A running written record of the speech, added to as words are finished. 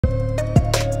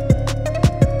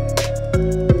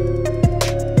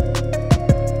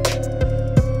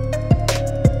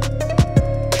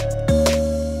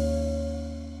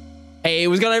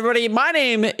on, everybody? My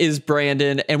name is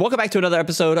Brandon, and welcome back to another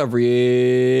episode of Real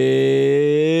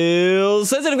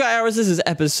Sensitive Guy Hours. This is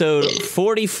episode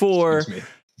 44.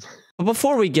 But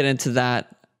before we get into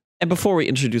that, and before we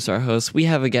introduce our host, we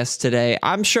have a guest today.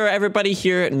 I'm sure everybody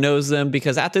here knows them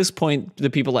because at this point, the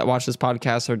people that watch this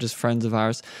podcast are just friends of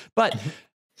ours. But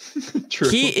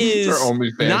he is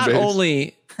not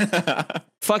only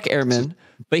fuck airman,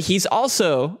 but he's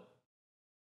also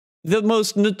the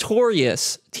most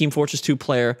notorious Team Fortress 2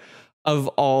 player of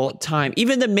all time.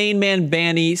 Even the main man,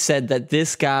 Banny, said that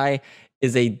this guy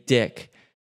is a dick.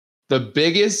 The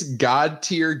biggest god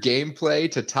tier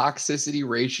gameplay to toxicity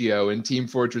ratio in Team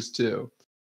Fortress 2.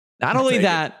 Not only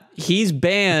that, he's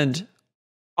banned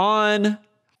on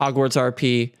Hogwarts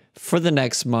RP for the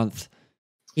next month.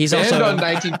 He's banned also on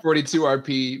 1942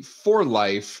 RP for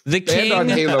life. The banned king on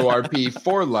Halo RP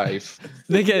for life.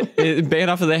 They get banned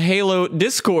off of the Halo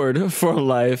Discord for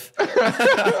life.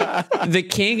 The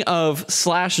king of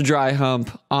 /dry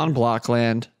hump on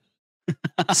Blockland,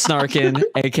 Snarken,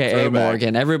 aka Throwback.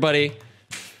 Morgan. Everybody,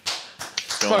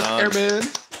 Fuck airman.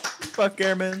 Fuck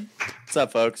airman. What's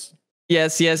up, folks?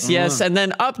 yes. And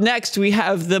then up next we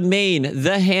have the main,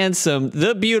 the handsome,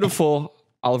 the beautiful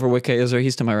Oliver Wickheiser.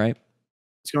 He's to my right.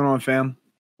 What's going on, fam?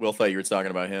 Will thought you were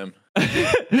talking about him. We'll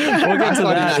get to I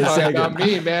thought that he in a was talking about second.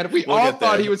 me, man. We We'll all get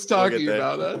thought there. he was We'll talking get there.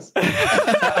 about us.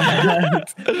 I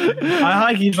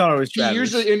like you thought it was He Travis.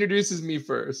 usually introduces me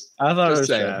first. I thought Just it was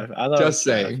saying. Trav. I thought Just it was Trav.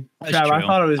 saying. Trav, I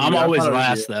thought it was you. I'm I always thought it was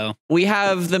last, you. though. We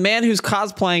have the man who's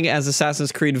cosplaying as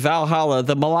Assassin's Creed Valhalla,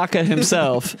 the Malacca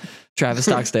himself, Travis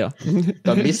Stocksdale.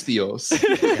 The Mistios.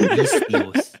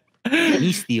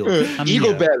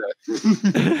 Eagle better.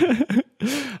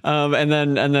 And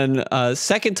then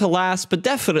second to last, but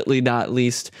definitely not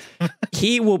least,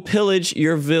 he will pillage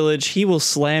your village. He will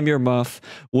slam your muff.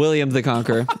 William the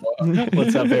Conqueror.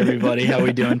 What's up, everybody? How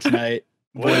we doing tonight?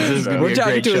 Boys, this is gonna We're be a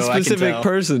talking great to a show, I can specific tell.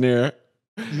 person here.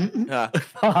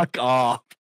 Fuck off.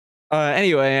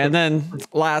 Anyway, and then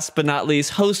last but not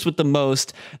least, host with the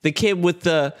most, the kid with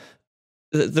the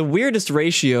weirdest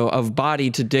ratio of body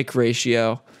to dick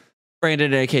ratio,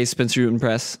 Brandyn, aka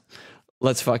SpinShootImpress.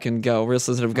 Let's fucking go. Real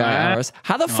Sensitive Guy Hours.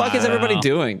 How the fuck is everybody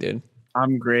doing, dude?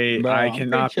 I'm great. Bro, I I'm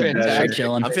cannot pretty be chill. better. Straight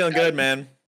chilling. I'm feeling good, man.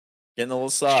 Getting a little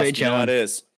soft. Straight You know how it chilling.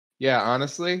 is. Yeah,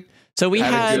 honestly. So we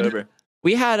Having had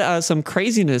sober. some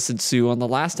craziness ensue on the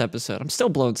last episode. I'm still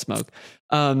blowing smoke.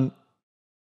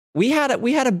 We had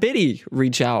a biddy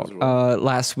reach out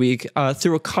last week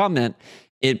through a comment.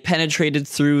 It penetrated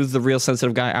through the Real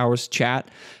Sensitive Guy Hours chat.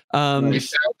 We found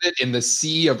it in the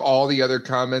sea of all the other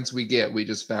comments we get. We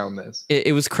just found this.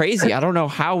 It was crazy. I don't know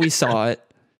how we saw it.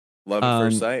 Love at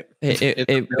first sight.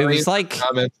 It was like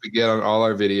comments we get on all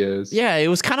our videos. yeah, it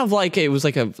was kind of like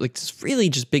this really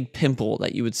just big pimple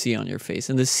that you would see on your face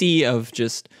in the sea of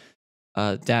just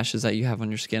dashes that you have on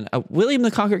your skin. William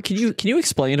the Conqueror, can you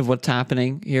explain of what's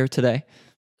happening here today?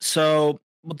 So,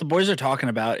 what the boys are talking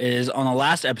about is on the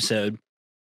last episode,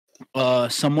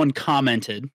 someone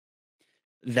commented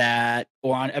that,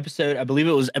 or on episode, I believe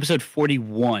it was episode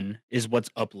 41, is what's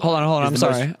uploaded. Hold on. Is the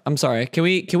most- I'm sorry. Can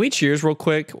we cheers real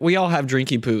quick? We all have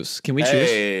drinky poos. Can we cheers?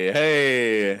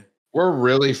 Hey. We're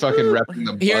really fucking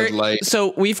repping the Here, Bud Light.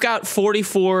 so we've got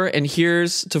 44, and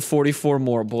here's to 44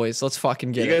 more, boys. Let's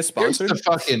fucking get You it. guys Here's sponsored? the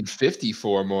fucking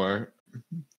 54 more.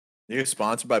 You guys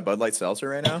sponsored by Bud Light Seltzer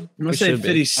right now? I'm going We to say should be.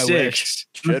 56. I'm going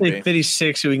Should to say be.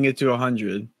 56 so we can get to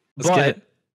 100. Let's get it.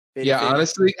 Yeah,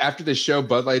 honestly, after the show,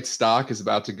 Bud Light stock is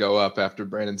about to go up after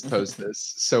Brandon's post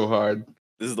this so hard.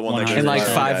 This is the one that goes In like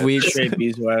viral, 5 guys. weeks. Straight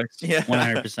beeswax. Yeah.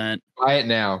 100%. Buy it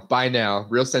now. Buy now.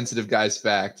 Real Sensitive Guys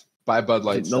fact. Buy Bud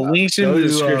Light The stock. link's in Go the to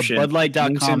description. Link's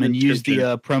budlight.com in and use the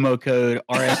description. promo code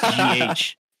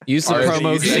RSGH Use the RSGH.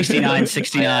 promo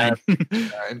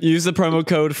 6969. use the promo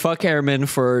code fuck airman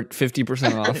for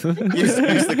 50% off. use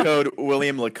the code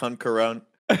William LeCuncaron.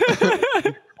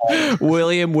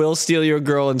 William will steal your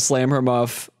girl and slam her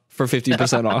muff for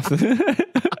 50% off.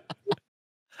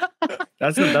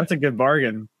 That's a good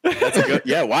bargain. That's a good.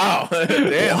 Yeah. Wow.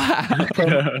 Damn. Wow.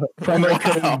 Promo Wow.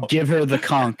 code give her the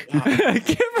conch. Give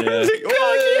her Yeah. the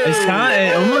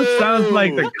It almost sounds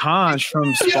like the conch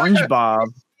from SpongeBob.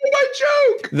 My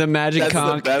joke. The magic That's the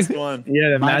conch. best one.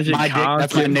 Yeah, the My magic dick, conch.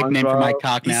 that's my from nickname for my SpongeBob.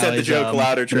 cock You now. said the is, joke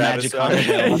louder, the Travis. magic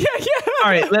conch. Yeah. All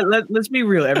right, let's be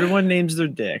real. Everyone names their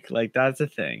dick. Like that's a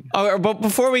thing. Oh, but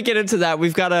before we get into that,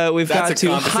 we've got That's a to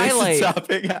conversation highlight.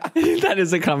 topic. That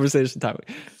is a conversation topic.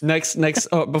 Next.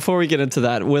 Before we get into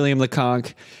that, William the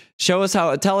Conch, tell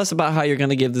us about how you're going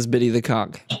to give this biddy the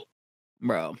conch.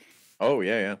 Bro. Oh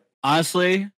yeah.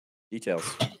 Honestly, Details.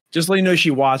 Just let you know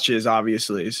she watches,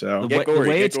 obviously. So the Get way, gory, the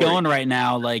way get it's gory. going right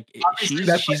now, like Obviously,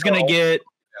 that's she's like gonna all- get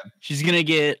She's gonna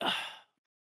get.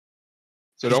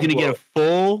 So She's don't gonna blow get a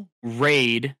full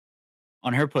raid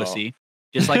on her pussy,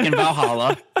 just like in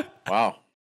Valhalla. Wow.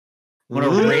 I'm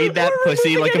gonna raid that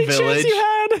pussy like a village.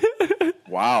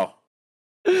 Wow.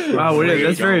 Wow, Where are you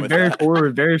that's going very, with very that?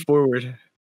 forward, very forward.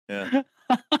 Yeah.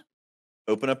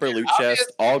 Open up her loot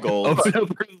chest, all gold. Open up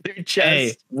her loot chest.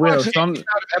 Hey, Will, Out of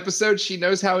episode, she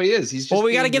knows how he is. He's just Well,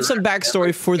 we got to being give some direct.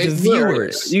 backstory for the It's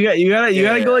viewers. you gotta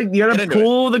Yeah, go Get gotta into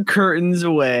pull the curtains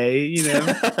away, you know.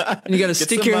 And you got to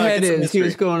stick your head in and see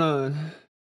what's going on.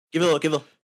 Give it a little.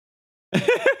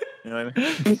 You know what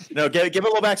I mean? No, give it a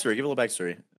little backstory. Give it a little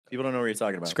backstory. People don't know what you're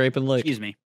talking about. Scraping lick. Excuse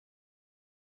me.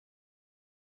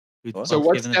 Who's So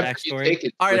what giving the step have you backstory?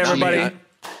 taken? All right, with everybody.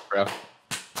 bro.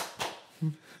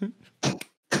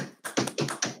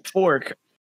 Fork.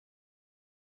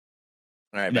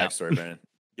 All right, No. backstory, Brandon.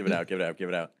 Give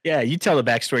it out. Yeah, you tell the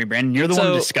backstory, Brandon. You're the one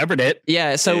So- who discovered it.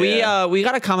 Yeah, so Yeah. we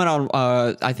got a comment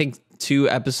on I think 2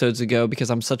 episodes ago because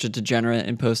I'm such a degenerate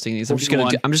in posting these. I'm just gonna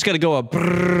 41. go a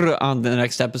brrr on the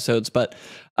next episodes. But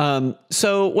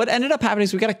so what ended up happening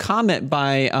is we got a comment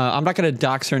by I'm not gonna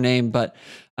dox her name, but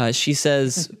she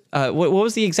says what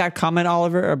was the exact comment,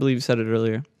 Oliver? I believe you said it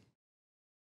earlier.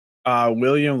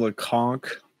 William LeConte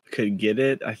could get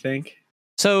it, I think.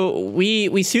 So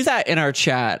we threw that in our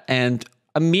chat, and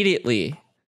immediately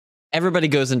everybody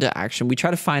goes into action. We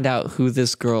try to find out who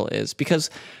this girl is because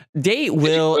Date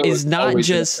Will is not always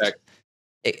in just effect.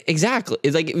 exactly.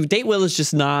 It's like Date Will is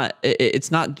just not.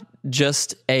 It's not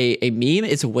just a meme.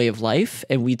 It's a way of life,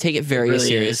 and we take it very really is.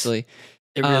 seriously.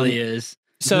 It really is.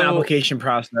 It's an So application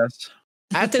process.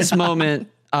 at this moment,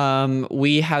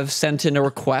 we have sent in a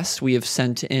request. We have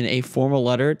sent in a formal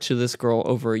letter to this girl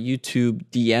over YouTube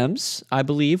DMs, I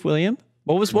believe. William,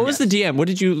 what was the DM? What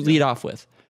did you lead off with?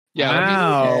 Yeah.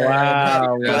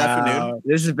 Wow. Good afternoon.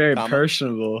 This is very Comment.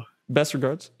 personable. Best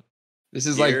regards. This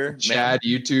is Dear like Chad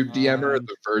YouTube DMer, Um,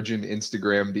 the Virgin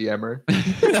Instagram DMer.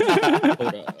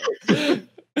 Hold up.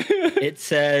 It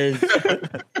says.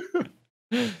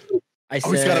 I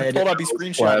Oh, he's got said. it pulled up. He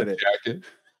screenshotted it. Jacket.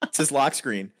 It's his lock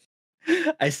screen.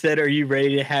 I said, "Are you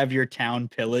ready to have your town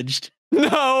pillaged?"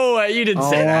 No, you didn't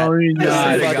say that. Oh, you This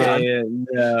not is fucking- say it.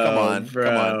 No, Come on, bro.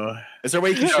 come on. Is there a way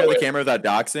you can show the camera without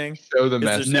doxing? Show the There's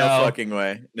message. no No. fucking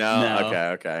way. No. No.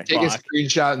 Okay. Take a Fuck.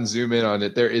 screenshot and zoom in on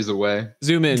it. There is a way.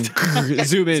 Zoom in.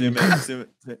 Zoom in. Zoom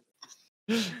in.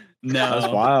 That's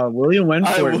No, wild. William went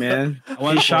I for it, will- man. I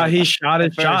went He shot for it. his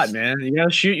At shot, first. man. You gotta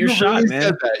shoot your You shot, really man.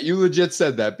 said that. You legit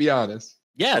said that. Be honest.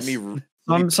 Yes. Let me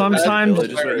Sometimes-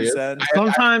 Village is what you said.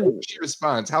 Sometimes She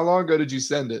responds. How long ago did you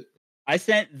send it? I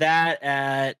sent that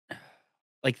at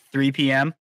like 3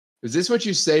 p.m. Is this what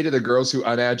you say to the girls who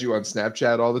unadd you on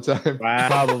Snapchat all the time? wow.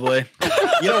 Probably.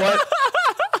 You know what?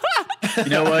 You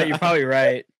know what? You're probably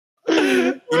right. You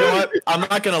know what? I'm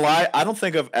not gonna lie. I don't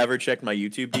think I've ever checked my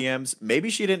YouTube DMs. Maybe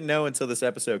she didn't know until this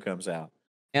episode comes out.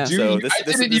 Yeah. Dude, So I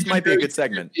this didn't even might be a know good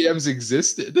segment. DMs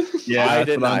existed. Yeah, I that's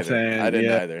didn't what I'm either. saying. I didn't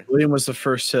Yeah. either. William was the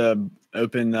first to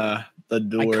open the I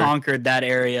door. conquered that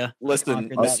area. Listen,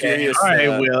 Conquered that mysterious, All right,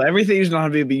 uh, Will. Everything's not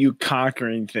gonna be you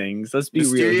conquering things. Let's be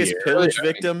real mysterious here. pillage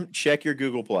victim. Check your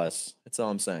Google Plus. That's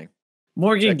all I'm saying.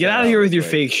 Morgan, check get that out of out here with real your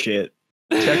quick. fake shit.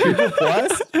 Check Google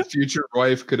Plus. Future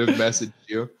wife could have messaged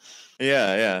you.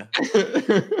 Yeah.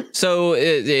 So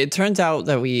it turns out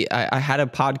that I had a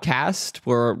podcast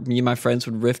where me and my friends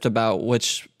would riff about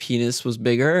which penis was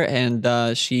bigger,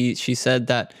 and she said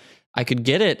that I could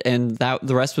get it, and that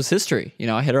the rest was history. You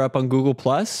know, I hit her up on Google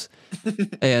Plus,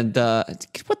 and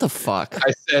what the fuck?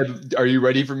 I said, "Are you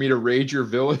ready for me to raid your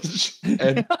village?"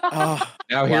 And Oh,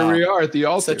 now here Wow. we are at the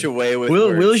altar. such a way with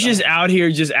Will's words. just out here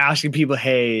just asking people,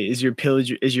 "Hey, is your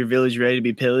village ready to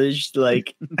be pillaged?"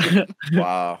 Like,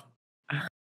 Wow.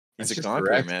 He's That's a just conqueror,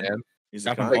 direct, man. He's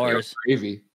a Dropping Like conqueror. no bars.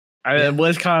 gravy. it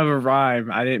was kind of a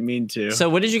rhyme. I didn't mean to. So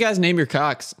what did you guys name your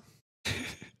cocks?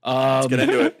 Let's get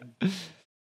into it.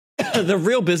 The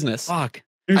real business. Fuck.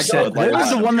 Who I said got What it. was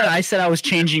that? the one that I said I was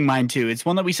changing mine to? It's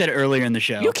one that we said earlier in the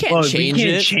show. You can't Well, we change can't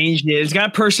it. change it. It's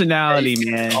got personality,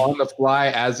 man. On the fly,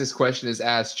 as this question is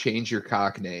asked, change your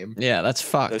cock name. Yeah, that's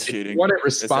fucked. That's cheating. What it definitely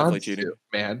responds cheating. to,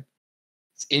 man.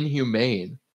 It's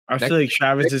inhumane. I feel like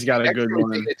Travis has got a Next good we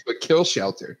one. take it to a kill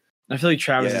shelter. I feel like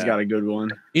Travis has Yeah. got a good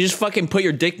one. You just fucking put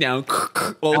your dick down,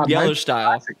 old Nah, Yeller mine's style.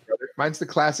 Classic, brother. Mine's the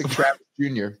classic Travis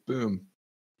Jr. Boom.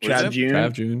 What is Trav it? June.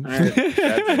 Trav June. All right.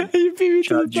 Trav You beat me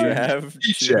to the Trav June. punch. Trav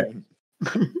Check.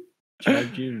 June.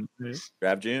 Trav June.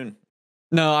 Trav June.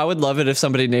 No, I would love it if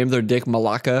somebody named their dick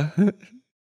Malaka.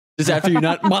 Just after you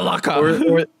not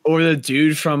Malaka. Or the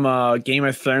dude from Game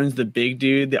of Thrones, the big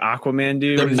dude, the Aquaman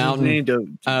dude. The What is his mountain. name?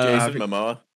 Jason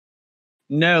Momoa.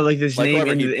 No, like this Like name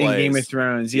whoever in he Game plays. of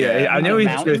Thrones. Yeah, Yeah. I know he's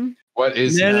Mountain? What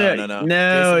is No.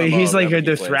 Jason He's Momoa, like a that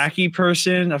was Dothraki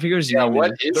person. I forget his Yeah, name.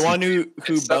 what is. is the one who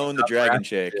It's boned the something dragon Dothraki,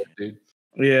 chick. dude.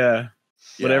 Yeah, Yeah,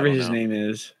 whatever I don't his know. name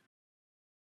is.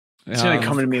 It's gonna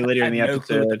come to me later I in have the no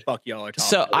clue what the episode. fuck y'all are talking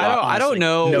So about. I don't honestly.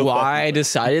 know No why fucking I clue.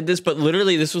 decided this, but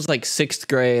literally this was like 6th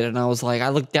grade, and I was like, I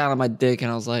looked down at my dick and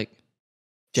I was like,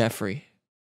 Jeffrey.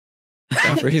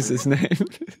 Jeffrey is his name.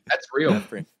 That's real.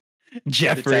 Jeffrey.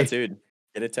 Jeffrey.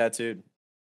 Get it tattooed.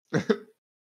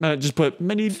 I just put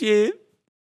many.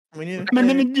 My name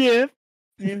is Jeff.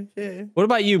 What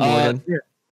about you, Morgan? Yeah.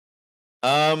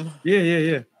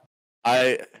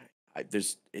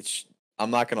 I'm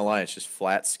not gonna lie, it's just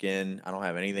flat skin. I don't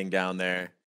have anything down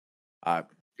there.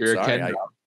 You're a Sorry, Ken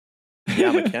doll. Yeah,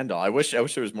 I'm a Ken doll. I wish there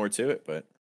was more to it, but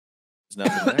there's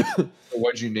nothing there.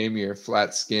 What'd you name your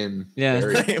flat skin? Yeah.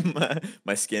 berry?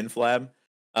 my skin flab.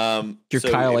 Your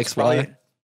so Kyle it was XY. probably- It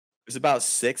was about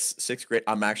sixth grade.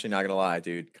 I'm actually not gonna lie,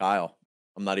 dude. Kyle.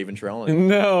 I'm not even trolling.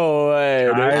 No way.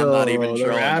 dude. I'm not even Kyle, the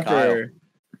trolling rapper.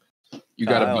 You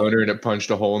got a Kyle. boner and it punched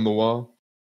a hole in the wall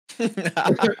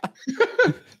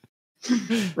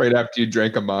right after you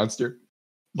drank a monster.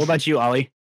 What about you, Ollie?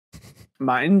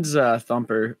 Mine's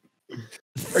Thumper.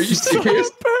 Are you serious?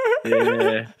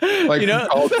 Yeah. Like you know,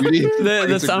 Call of Duty? the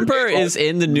It's a Thumper great is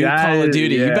in the new That Call of is-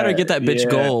 Duty. You better yeah, get that bitch yeah.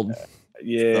 gold.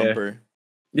 Yeah. Thumper.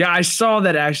 Yeah, I saw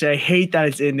that actually. I hate that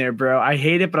it's in there, bro. I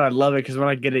hate it, but I love it because when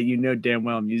I get it, you know damn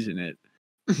well I'm using it.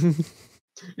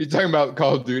 You talking about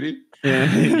Call of Duty?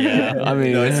 Yeah, I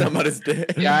mean, No, it's not about his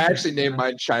dick. Yeah, I actually named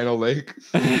mine China Lake.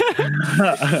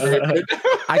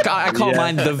 I call Yeah.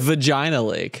 mine the Vagina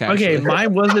Lake. Okay, Actually.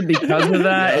 mine wasn't because of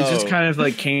that. It just No. kind of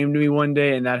like came to me one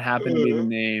day, and that happened to be the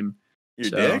name. Your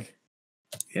So, dick?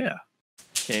 Yeah,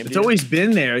 Came to it's you? always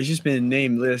been there. It's just been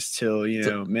nameless till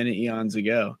many eons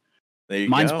ago. There you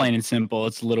Mine's go. plain and simple.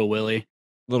 It's Little Willie.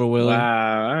 Little Willie.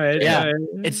 Wow. All right. Yeah. all right.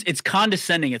 It's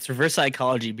condescending. It's reverse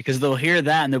psychology because they'll hear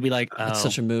that and they'll be like, "Oh, That's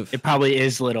such a move. it probably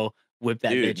is little. Whip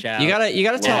that Dude, bitch out." You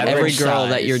gotta tell Yeah, every average girl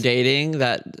that you're size. dating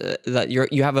that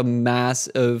you have a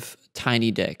massive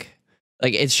tiny dick.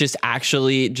 Like it's just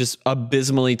actually just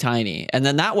abysmally tiny. And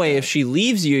then that way, if she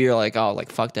leaves you, you're like, oh, like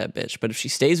fuck that bitch. But if she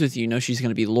stays with you, you know she's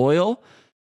gonna be loyal.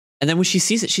 And then when she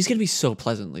sees it, she's gonna be so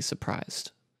pleasantly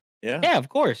surprised. Yeah. Yeah, of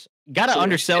course. Gotta So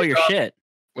undersell your shit.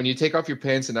 When you take off your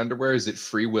pants and underwear, is it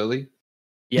Free Willy?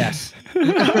 Yes.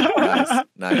 Nice.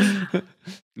 Nice.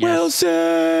 Well Yes.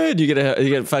 said. You get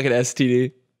a fucking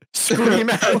STD. Scream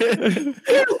at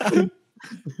it.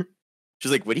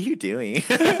 She's like, what are you doing?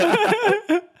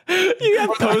 You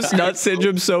have post nut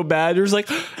syndrome so bad. You're just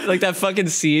like that fucking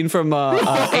scene from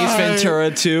Ace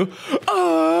Ventura 2.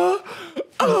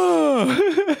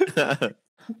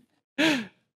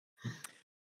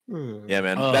 Yeah,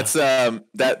 man. Ugh. That's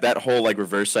that whole like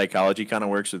reverse psychology kind of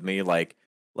works with me. Like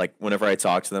whenever I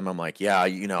talk to them, I'm like, yeah, I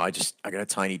got a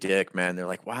tiny dick, man. They're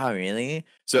like, wow, really?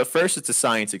 So at first it's a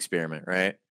science experiment,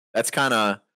 right? That's kind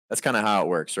of how it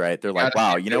works, right? They're like,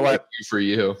 wow, you know what? For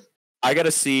you, I got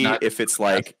to see Not- if it's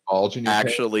like bulge in your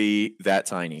pants. actually that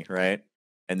tiny, right?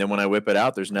 And then when I whip it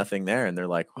out, there's nothing there, and they're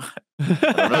like, what? I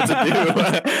don't know what to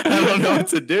do. I don't know what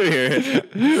to do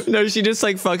here. No, she just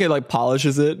like fucking like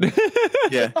polishes it.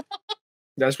 Yeah.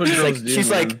 That's what She's girls like,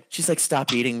 do. she's like,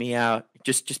 stop eating me out.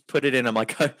 Just put it in. I'm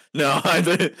like, no,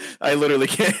 I literally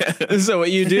can't. So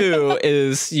what you do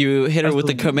is you hit her with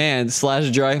the command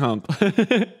 /dry hump.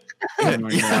 Oh my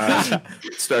god.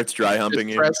 Starts dry humping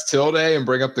Just you. press tilde and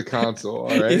bring up the console.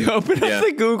 All right. You open Yeah. up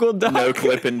the Google Doc. No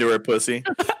clip into her pussy.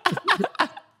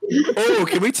 Oh,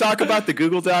 can we talk about the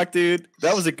Google Doc, dude?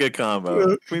 That was a good combo. Can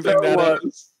we bring that up?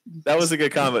 That was a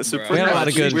good combo. So Bro. We had a lot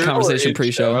of pretty good much conversation I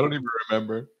pre-show. don't even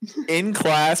remember. in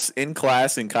class, in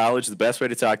college, the best way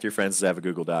to talk to your friends is to have a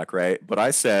Google Doc, right? But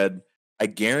I said, I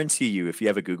guarantee you, if you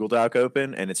have a Google Doc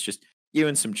open and it's just you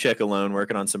and some chick alone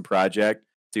working on some project,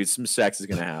 dude, some sex is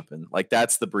gonna happen. Like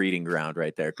that's the breeding ground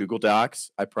right there. Google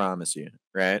Docs, I promise you,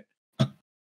 right?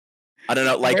 I don't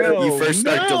know, like Bro, you first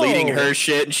start deleting no. her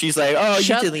shit, and she's like, "Oh,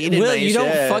 you deleted Will, my you shit."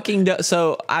 don't fucking do.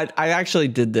 So I actually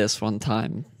did this one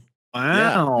time.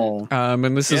 Wow.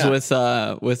 And this is Yeah. with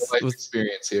Life with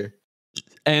experience here.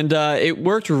 and it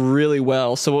worked really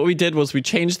well. So what we did was we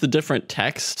changed the different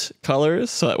text colors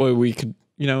so that way we could,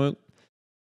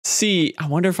 see. I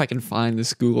wonder if I can find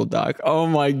this Google Doc. Oh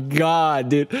my god,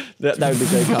 dude, that would be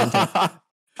great content.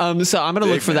 So I'm gonna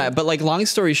look Big for man. that. But like, long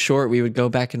story short, we would go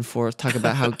back and forth, talk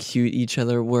about how cute each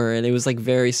other were, and it was like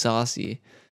very saucy.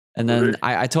 And then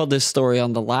I told this story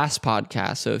on the last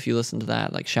podcast. So if you listen to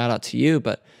that, like, shout out to you.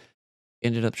 But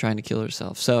ended up trying to kill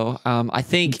herself. So I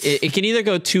think it can either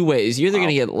go two ways. You're either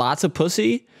gonna get lots of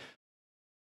pussy,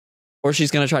 or she's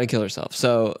gonna try to kill herself.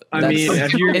 So I mean,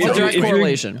 if you're it's a direct if you're-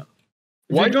 correlation.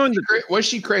 Why was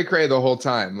she cray cray the whole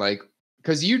time? Like,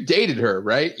 because you dated her,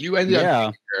 right? You ended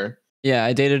up dating her. Yeah,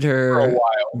 I dated her for a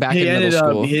while. back in middle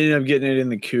school. He ended up getting it in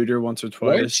the cooter once or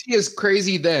twice. When she is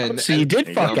crazy then. So you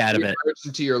did fuck out of it.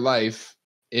 Into your life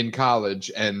in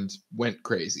college and went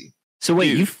crazy. So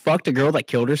wait, you fucked a girl that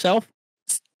killed herself?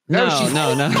 No.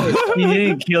 She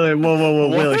didn't kill her. Whoa,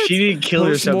 Will. She didn't kill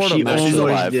herself. She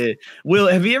almost did. Will,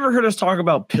 have you ever heard us talk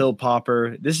about Pill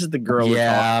Popper? This is the girl we're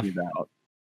talking about.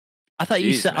 I thought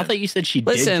you said she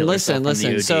did.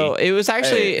 Listen. So it was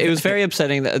actually it was very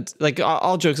upsetting that, like,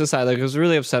 all jokes aside, like, it was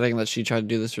really upsetting that she tried to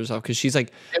do this to herself because she's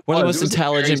like one of the most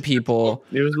intelligent people.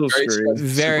 It was a little scary.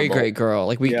 Very great girl.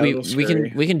 Like we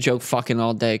can joke fucking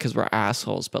all day because we're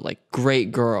assholes, but like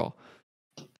great girl.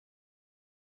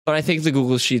 But I think the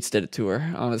Google Sheets did it to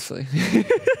her, honestly. Yeah,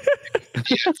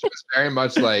 she was very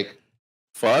much like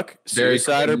fuck,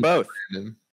 suicide or both.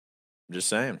 I'm just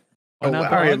saying. All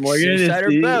right, Morgan, suicide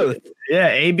or both. Yeah,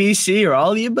 A, B, C, or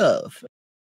all of the above.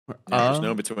 There's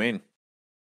no between.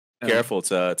 Careful,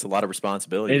 it's a lot of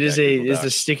responsibility. It's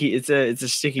a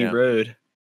sticky road.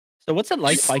 So what's it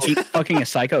like fucking a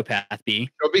psychopath, B?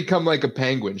 She'll become like a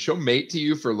penguin. She'll mate to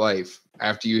you for life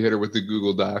after you hit her with the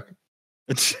Google Doc.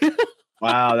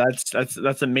 Wow,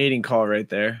 that's a mating call right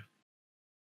there.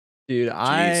 Dude, jeez.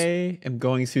 I am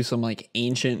going through some like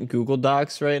ancient Google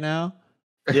Docs right now.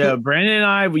 Yeah, Brandon and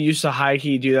I, we used to high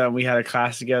key do that when we had a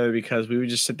class together because we would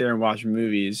just sit there and watch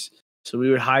movies. So we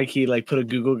would high key like put a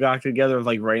Google Doc together of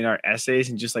like writing our essays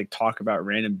and just like talk about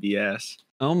random BS.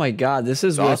 Oh my god, this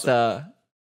is awesome.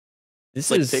 This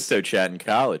is like Picto Chat in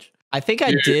college. I think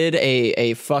I did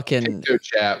a fucking Picto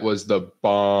Chat was the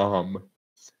bomb.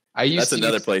 That's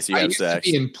another place you have sex.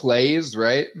 To be in plays,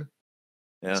 right?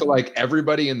 Yeah. So like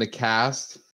everybody in the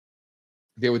cast,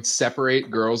 they would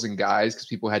separate girls and guys because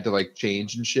people had to like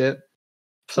change and shit.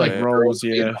 So like roles,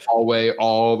 in the hallway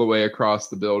all the way across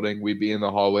the building. We'd be in the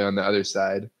hallway on the other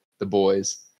side, the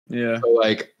boys. Yeah. So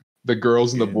like the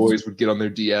girls and the boys would get on their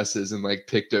DSs and like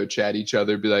Picto Chat each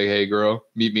other, be like, "Hey, girl,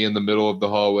 meet me in the middle of the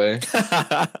hallway."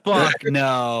 Fuck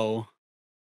no.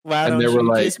 Why and don't they were you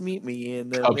like, just meet me in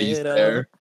the cubbies middle? there.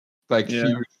 Like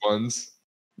huge ones.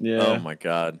 Yeah. Oh my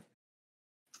god.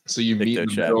 So you meet in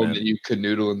the middle and then you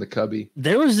canoodle in the cubby.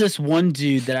 There was this one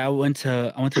dude that I went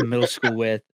to middle school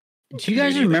with. Do you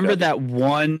guys remember that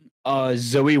one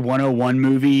Zoe 101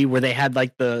 movie where they had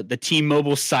like the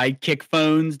T-Mobile sidekick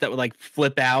phones that would like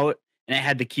flip out and it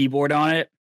had the keyboard on it?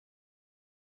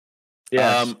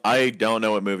 Yeah. I don't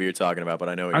know what movie you're talking about, but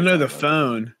I know the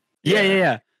phone.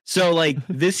 Yeah. So like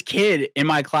this kid in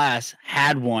my class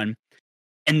had one.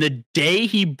 And the day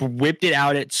he whipped it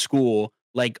out at school,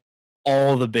 like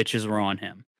all the bitches were on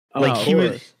him. Like he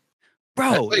was,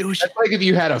 bro. That's like if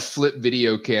you had a flip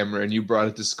video camera and you brought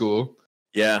it to school.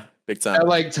 Yeah, big time. That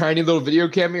like tiny little video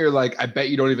camera. You're like, I bet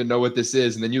you don't even know what this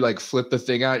is, and then you like flip the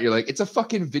thing out. You're like, it's a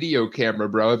fucking video camera,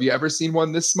 bro. Have you ever seen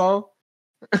one this small?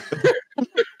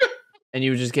 And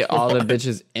you would just get all the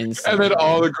bitches instantly. And then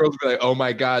all the girls would be like, oh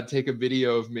my god, take a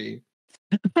video of me.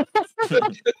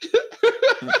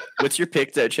 What's your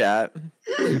Picto Chat?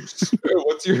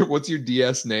 What's your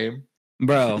DS name,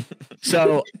 bro?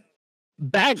 So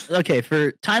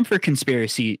for time for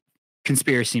conspiracy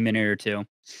minute or two.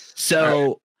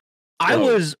 So I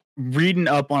was reading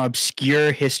up on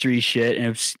obscure history shit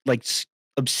and like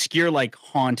obscure like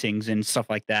hauntings and stuff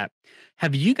like that.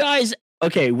 Have you guys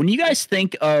when you guys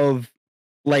think of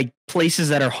like places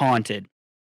that are haunted,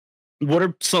 what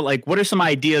are some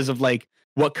ideas of like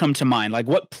what come to mind? Like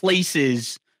what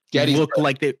places look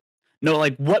like they? No,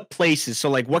 like what places? So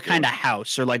like what kind of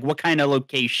house or like what kind of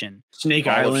location? Snake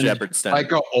Island, Shepherdstown.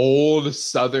 Like an old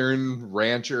Southern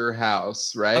rancher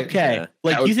house, right? Okay, yeah.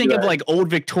 Like you think of like old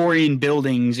Victorian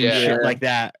buildings and shit like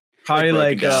that. Probably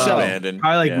like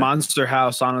Monster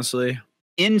House, honestly.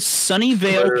 In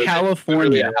Sunnyvale,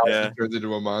 California, turns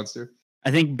into a monster.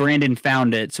 I think Brandon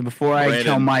found it. So before I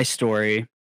tell my story,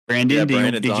 Brandon,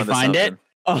 did you find it?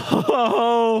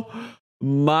 Oh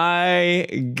my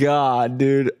god,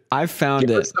 dude! I found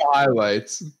it. The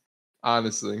highlights,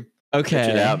 honestly. Okay, check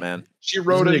it out, man. She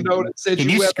wrote a note and said, "Can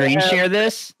you screen share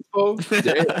this?"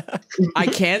 I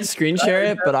can't screen share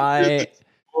it, but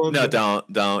no, don't.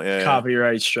 Yeah.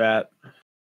 Copyright strat.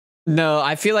 No,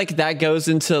 I feel like that goes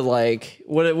into like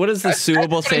what is the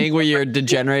suable thing where you're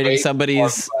degenerating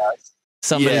somebody's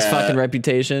fucking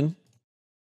reputation?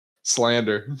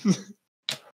 Slander.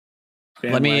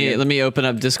 Let me open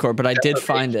up Discord, but I did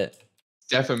find it.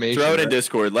 Defamation. Throw it in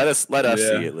Discord. Let us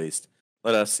see at least.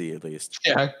 Let us see at least.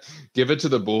 Yeah. Give it to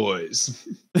the boys.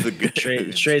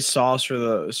 straight sauce for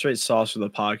the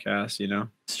podcast, you know.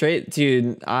 Straight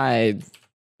dude,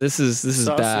 this is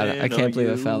bad. I can't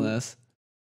believe I found this.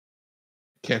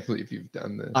 Can't believe you've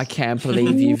done this. I can't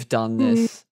believe you've done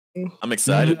this. I'm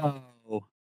excited. No.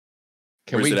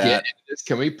 Can Where's we it get at? into this?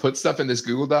 Can we put stuff in this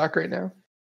Google Doc right now?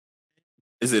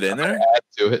 Is it in there? Add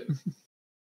to it.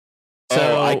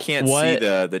 So I can't see what-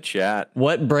 the chat.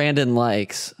 What Brandon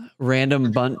likes,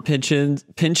 random bunt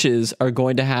pinches are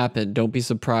going to happen. Don't be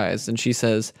surprised. And she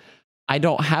says, I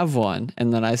don't have one.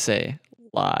 And then I say,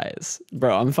 lies.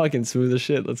 Bro, I'm fucking smooth as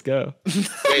shit. Let's go.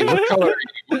 Wait, what color are you?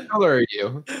 What color are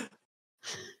you?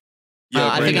 Yeah,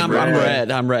 I think I'm Brandon,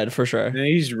 red. I'm red for sure.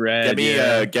 He's red.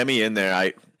 Get me in there.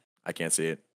 I can't see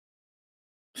it.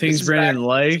 Things This is Brandon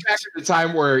likes. Back at the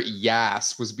time where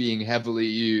Yas was being heavily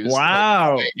used.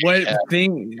 Wow. What Yeah.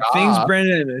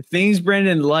 things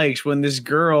Brandon likes when this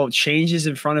girl changes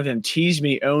in front of him. Tease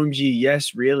me, OMG,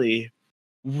 yes, really.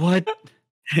 What?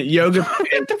 Yoga.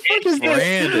 What the fuck is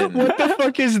Brandon. this? What the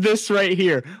fuck is this right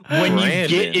here? When you get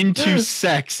Brandon. into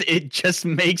sex, it just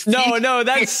makes No,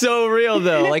 that's so real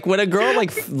though. Like when a girl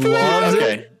like loves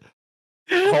it.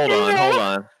 Okay. Hold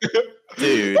on.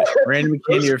 Dude. Random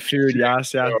candy or food.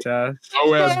 Yes.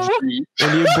 OMG.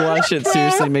 When you blush, it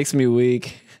seriously makes me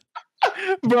weak.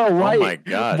 Bro, why? Oh my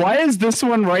God. Why is this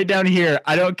one right down here?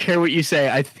 I don't care what you say.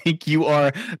 I think you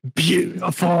are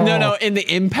beautiful. No, in the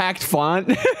impact font.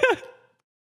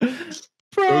 Those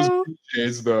bro.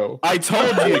 PJs though. I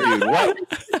told you, dude. What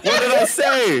did I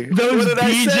say? Those what did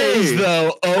I DJs say?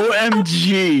 though.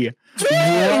 OMG.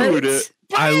 Dude. What?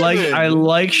 I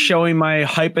like showing my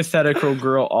hypothetical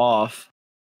girl off.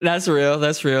 That's real.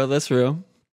 That's real. It's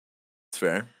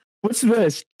fair. What's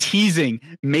this? Teasing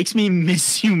makes me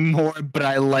miss you more, but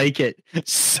I like it.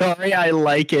 Sorry, I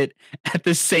like it. At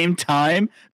the same time,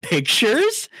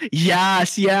 pictures?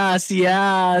 Yes.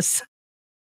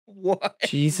 What?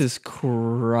 Jesus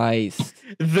Christ.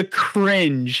 The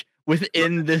cringe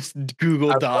within this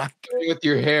Google Doc. Playing with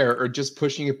your hair or just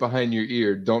pushing it behind your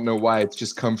ear. Don't know why. It's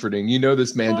just comforting. You know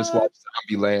this man just watched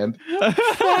Zombieland.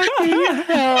 Fucking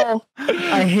hell.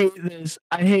 I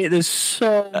hate this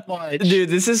so much. Dude,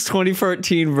 this is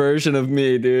 2014 version of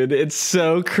me, dude. It's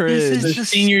so cringe. This is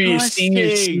Senior year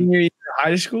disgusting. of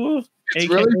high school. It's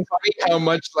really funny how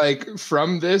much like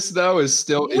from this though is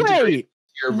still integrated Wait, into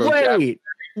your vocabulary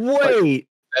wait.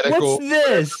 medical What's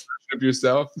this? version of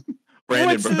yourself. Brandon,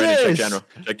 What's Brandon,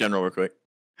 this? check general real quick.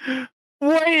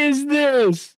 What is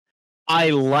this? I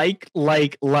like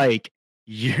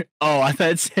you. Oh, I thought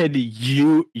it said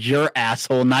your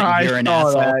asshole, not you're an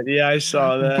asshole. That. Yeah, I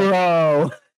saw that.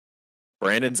 Bro.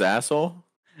 Brandon's asshole?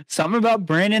 Something about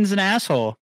Brandon's an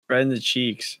asshole. Right in the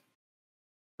cheeks.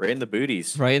 Right in the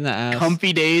booties. Right in the ass.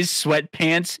 Comfy days,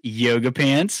 sweatpants, yoga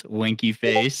pants, winky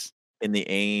face. In the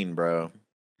ain, bro.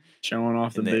 Showing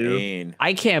off the In the boob. ain.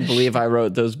 I can't believe I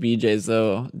wrote those BJs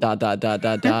though. ...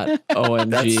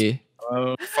 OMG.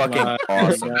 Oh, Fucking my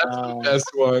awesome. God. Best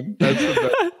one. That's the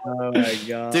best. Oh my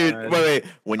god. Dude, wait.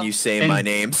 When you say my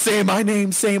name, say my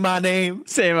name, say my name.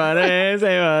 Say my name,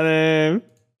 say my name.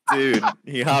 Dude,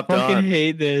 he hopped Fucking on.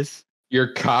 hate this. Your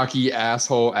cocky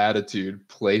asshole attitude.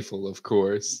 Playful, of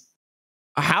course.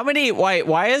 How many?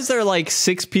 Why is there like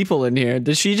 6 people in here?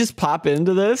 Did she just pop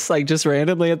into this like just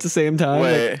randomly at the same time?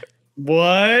 Wait.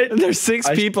 What? There's 6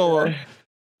 people.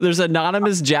 There's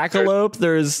anonymous jackalope.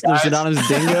 There's anonymous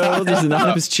dingo. There's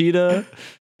anonymous cheetah,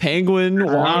 penguin,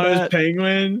 Anonymous wombat.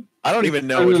 penguin. I don't even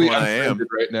know which Totally one I am. unfriended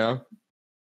right now.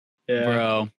 Yeah.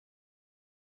 Bro.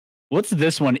 What's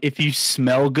this one? If you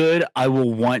smell good, I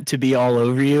will want to be all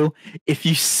over you. If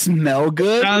you smell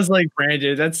good, Sounds like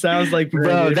Brandon. That sounds like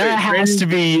Brandon. bro, that has to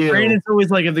be you. Brandon's always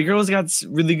like, if the girl's got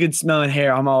really good smelling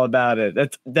hair, I'm all about it.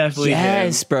 That's definitely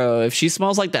Yes, him. bro. If she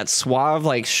smells like that suave,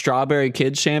 like strawberry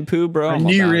kid shampoo, bro. I I'm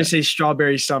knew you were about gonna it. say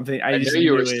strawberry something. I I just knew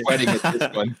you were knew it. sweating at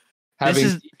this one. Having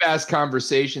is- deep ass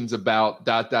conversations about ...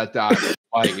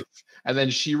 life. And then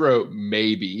she wrote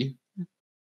maybe.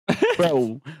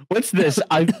 Bro, what's this?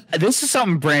 This is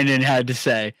something Brandon had to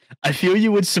say. I feel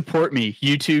you would support me,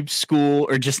 YouTube, school,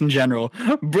 or just in general.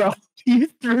 Bro, you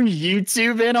threw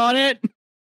YouTube in on it?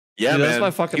 Yeah, Dude, man. that's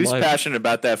my fucking he was life. passionate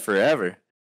about that forever.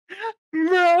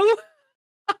 Bro,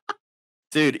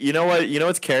 Dude, you know what? You know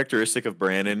what's characteristic of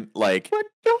Brandon? Like what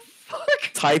the fuck?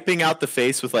 typing out the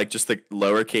face with like just the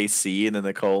lowercase c and then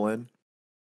the colon.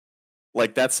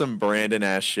 Like that's some Brandon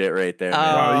ass shit right there. Oh,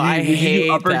 man. I Did you hate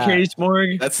that. uppercase,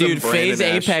 Morg. That's some Dude, Brandon Phase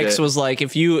ass Apex shit. was like,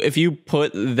 if you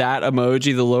put that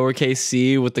emoji, the lowercase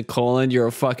c with the colon, you're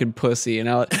a fucking pussy. And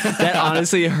that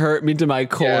honestly hurt me to my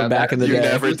core Yeah, back in the You day.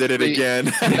 never did it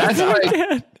again.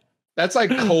 That's like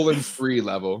colon-free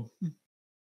level.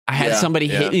 I had Yeah, somebody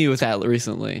yeah. hit me with that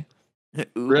recently.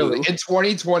 Really? Ooh. In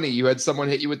 2020, you had someone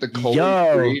hit you with the Yo,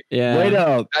 colon-free? Yeah. wait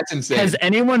up. That's insane. Has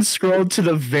anyone scrolled to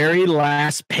the very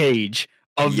last page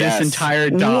of this entire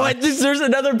doc. What? There's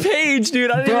another page,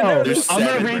 dude. I didn't even know this. I'm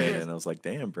gonna read Brandon. I was like,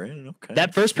 damn, Brandon. Okay.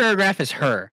 That first paragraph is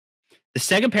her. The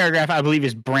second paragraph, I believe,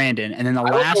 is Brandon, and then the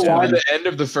last don't know why one. the end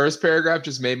of the first paragraph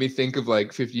just made me think of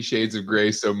like 50 Shades of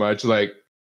Grey so much. Like,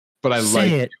 but I like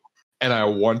you and I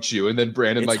want you. And then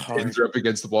Brandon like pins her up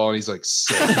against the wall and he's like,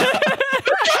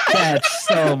 that's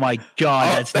oh my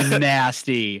god, that's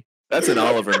nasty. That's an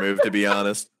Oliver move, to be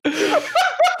honest.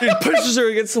 He pushes her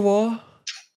against the wall.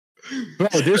 Bro,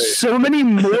 there's so many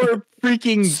more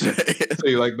freaking. So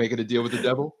you like making a deal with the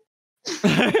devil?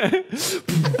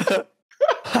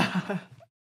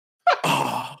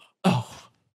 Oh.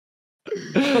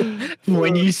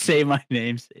 When you say my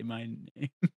name, say my name.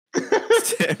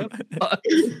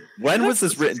 When was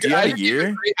this written? Do you have a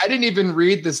year? I didn't even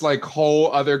read this like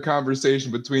whole other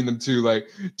conversation between them two. Like,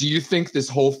 do you think this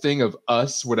whole thing of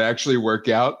us would actually work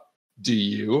out? Do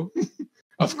you?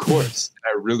 Of course.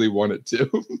 I really want it to.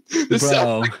 This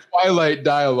sounds like Twilight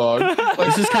dialogue. Like,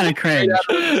 this is kind of cringe.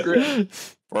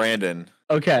 Brandon.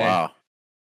 Okay. Wow.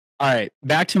 All right.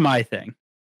 Back to my thing.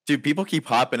 Dude, people keep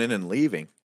hopping in and leaving.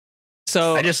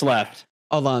 So I just left.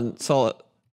 Hold on. So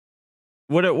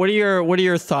what are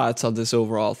your thoughts on this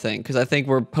overall thing? Because I think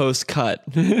we're post cut.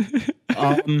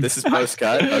 This is post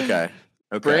cut. Okay.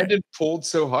 Brandon pulled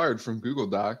so hard from Google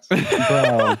Docs.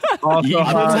 Bro, I'm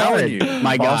telling you,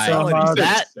 my guy.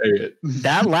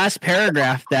 That last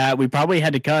paragraph that we probably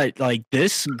had to cut, like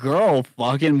this girl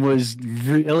fucking was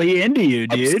really into you,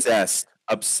 dude.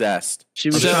 Obsessed. She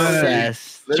was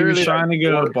trying to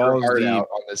go balls deep out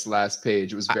on this last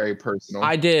page. It was very personal.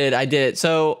 I did.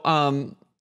 So,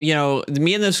 you know,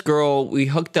 me and this girl, we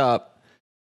hooked up,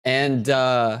 and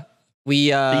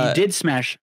we. You did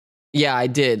smash. Yeah, I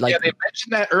did. Like, yeah, they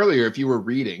mentioned that earlier. If you were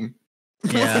reading.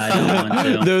 Yeah, I don't want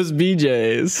to. Those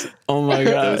BJs. Oh my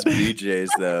god. Those BJs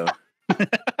though.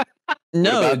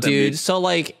 No, dude. So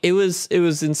like it was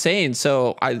insane.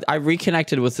 So I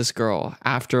reconnected with this girl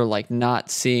after like not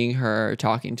seeing her,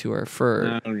 talking to her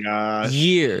for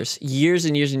years.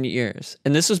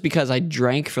 And this was because I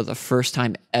drank for the first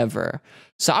time ever.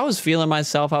 So I was feeling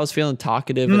myself. I was feeling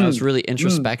talkative and I was really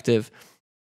introspective.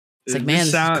 It's like, man,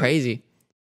 this is crazy.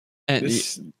 And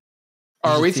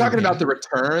are we talking about the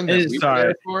return that we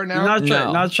were for now?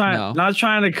 Not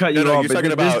trying to cut you off. You're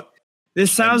talking about. This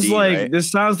sounds MD, like right?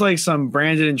 this sounds like some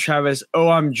Brandon and Travis. Oh,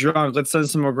 I'm drunk. Let's send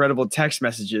some regrettable text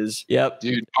messages. Yep,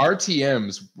 dude. Our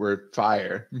TMs were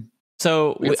fire.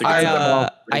 So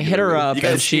I hit her up, you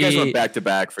guys, and you guys went back to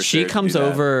back for she sure. comes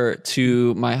over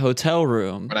to my hotel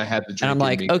room, when I had the drink, and I'm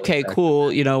like, okay,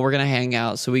 cool. You know, we're gonna hang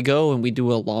out. So we go and we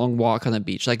do a long walk on the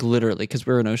beach, like literally, because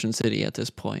we're in Ocean City at this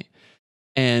point.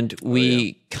 And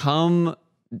we come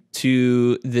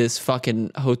to this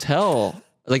fucking hotel,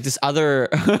 like this other.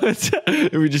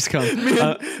 We just come.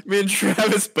 Me and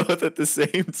Travis both at the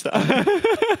same time.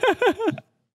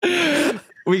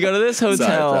 We go to this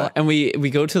hotel and we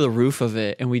go to the roof of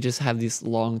it and we just have these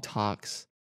long talks.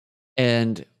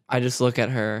 And I just look at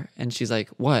her and she's like,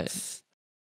 "What?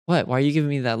 Why are you giving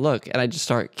me that look?" And I just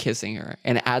start kissing her.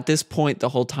 And at this point, the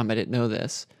whole time I didn't know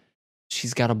this,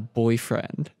 she's got a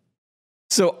boyfriend.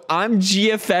 So I'm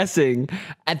GFSing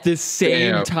at the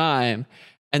same time.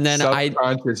 And then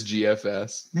subconscious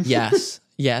GFS.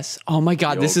 Yes. Oh my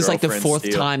God. This is like the fourth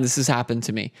time this has happened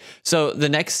to me. So the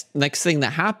next thing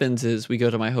that happens is we go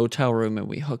to my hotel room and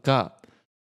we hook up.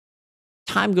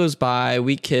 Time goes by,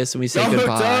 we kiss and we say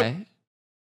goodbye.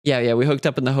 Yeah, we hooked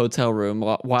up in the hotel room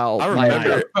while I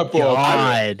remember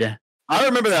I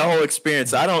remember that whole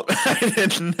experience. I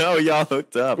didn't know y'all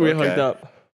hooked up. We hooked up.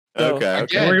 Okay.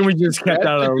 Again, we just kept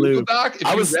out of the loop.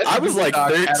 I was like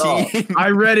 13. I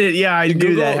read it. Yeah, I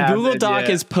knew that. Google Doc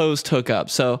is post hookup.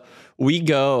 So we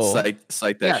go.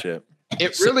 Cite that shit.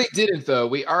 It really didn't, though.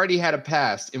 We already had a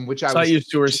past in which I was your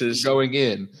sources going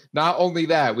in. Not only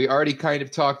that, we already kind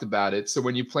of talked about it. So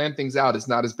when you plan things out, it's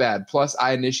not as bad. Plus,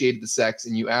 I initiated the sex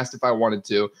and you asked if I wanted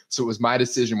to. So it was my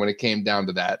decision when it came down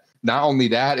to that. Not only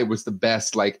that, it was the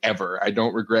best like ever. I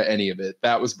don't regret any of it.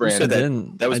 That was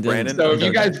Brandon. That was Brandon. So if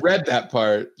you guys read that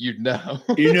part, you'd know.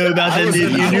 You knew about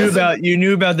the you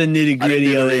knew about the nitty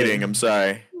gritty of reading. I'm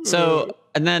sorry. So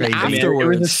and then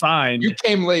afterwards, it was a sign. You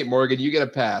came late, Morgan. You get a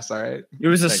pass. All right. It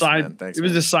was a sign. It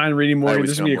was a sign reading Morgan.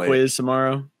 There's gonna be a quiz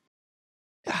tomorrow.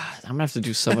 I'm gonna have to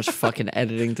do so much fucking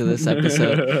editing to this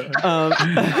episode. Leave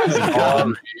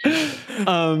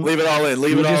it all in.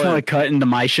 Leave it all in. Just want to cut into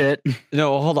my shit.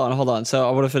 No, hold on. So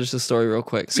I want to finish the story real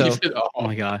quick. So, oh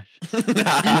my gosh.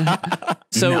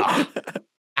 So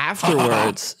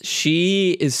afterwards,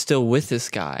 she is still with this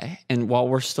guy, and while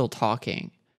we're still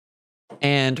talking,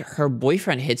 and her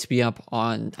boyfriend hits me up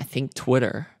on, I think,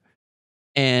 Twitter,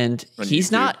 and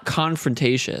he's not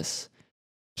confrontatious.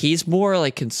 He's more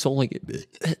like consoling.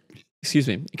 Excuse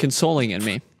me, consoling in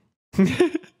me.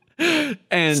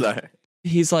 And Sorry.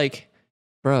 he's like,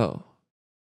 bro,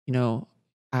 you know,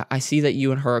 I see that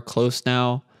you and her are close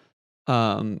now.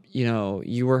 You know,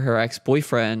 you were her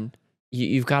ex-boyfriend.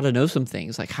 You've got to know some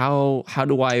things. Like, how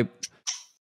do I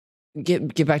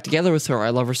get back together with her? I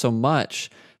love her so much.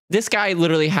 This guy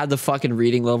literally had the fucking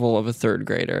reading level of a third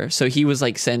grader. So he was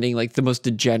like sending like the most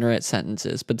degenerate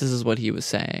sentences, but this is what he was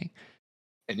saying.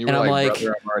 And you were I'm like,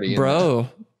 brother, I'm already bro,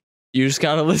 you just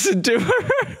got to listen to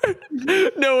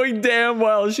her, knowing damn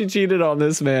well she cheated on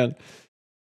this man.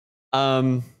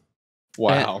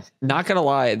 Wow. Not gonna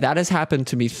lie, that has happened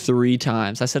to me 3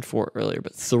 times. I said 4 earlier,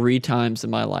 but 3 times in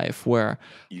my life where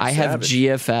I have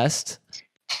GFS'd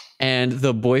and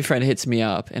the boyfriend hits me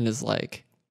up and is like,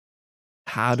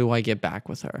 how do I get back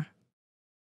with her?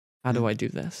 How do I do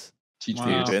this? Teach Dude,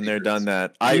 me. been there, done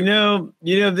that. You know,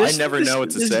 this. I never know what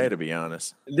to say, to be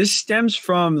honest. This stems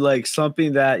from like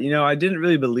something that, you know, I didn't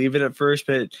really believe it at first,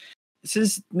 but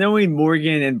since knowing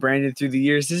Morgan and Brandon through the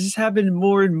years, this has happened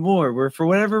more and more. Where for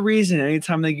whatever reason,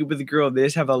 anytime they get with a girl, they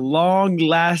just have a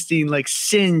long-lasting like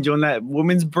singe on that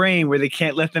woman's brain where they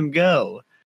can't let them go.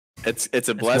 It's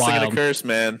a blessing and a curse,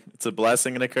 man. It's a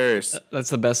blessing and a curse.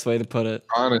 That's the best way to put it.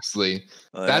 Honestly,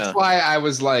 Oh, that's why I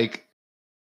was like,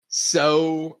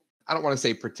 so I don't want to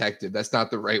say protective. That's not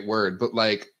the right word, but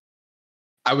like,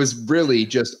 I was really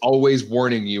just always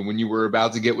warning you when you were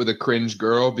about to get with a cringe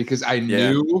girl because I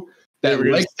knew that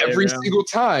like every single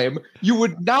time you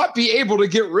would not be able to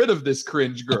get rid of this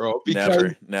cringe girl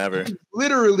because never you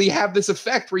literally have this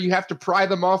effect where you have to pry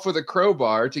them off with a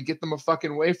crowbar to get them a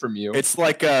fucking way from you. It's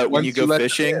like when you go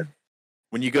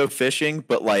fishing,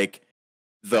 but like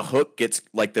the hook gets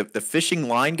like the fishing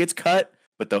line gets cut,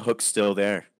 but the hook's still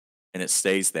there and it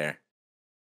stays there.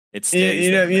 It stays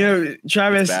you know,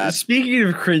 Travis, speaking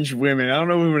of cringe women, I don't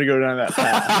know if we want to go down that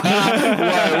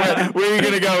path. Where are you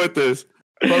gonna go with this?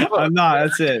 I'm not.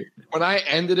 That's it. When I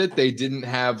ended it, they didn't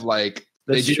have like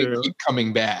they didn't keep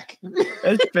coming back.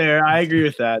 That's fair. I agree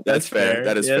with that. That's fair.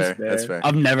 That is fair. That's fair.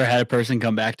 I've never had a person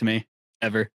come back to me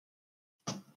ever.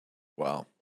 Wow.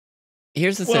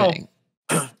 Here's the thing.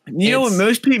 You know what?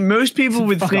 Most people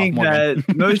would think that.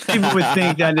 Most people would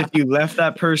think that if you left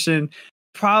that person,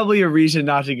 probably a reason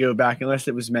not to go back unless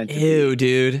it was meant to. Ew,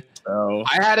 dude. So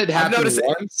I had it happen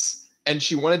once, and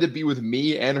she wanted to be with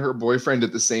me and her boyfriend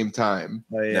at the same time.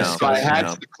 Oh, yeah. So I had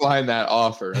to decline that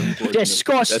offer.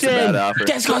 Disgusting. That's a bad offer.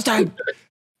 Disgusting.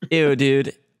 Ew,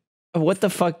 dude. What the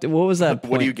fuck? What was that?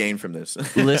 What do you gain from this?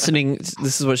 Listening.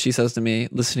 This is what she says to me.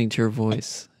 Listening to your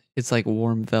voice. It's like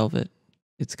warm velvet.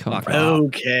 It's comfort.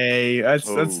 Okay, let's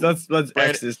X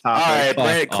this topic. All right,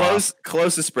 Brandon,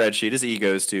 close the spreadsheet. His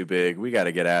ego's too big. We got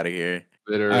to get out of here.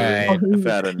 Literally. All right, I've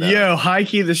had enough. Yo, high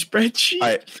key the spreadsheet. All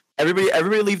right,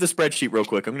 everybody, leave the spreadsheet real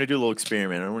quick. I'm gonna do a little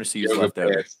experiment. I want to see who's left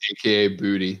out. AKA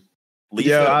booty.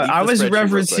 I was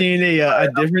referencing a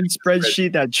different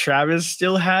spreadsheet that Travis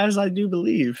still has. I do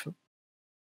believe.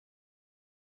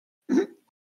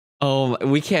 Oh,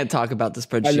 we can't talk about the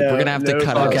spreadsheet. We're gonna have to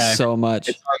cut out so much.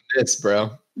 It's on this, bro.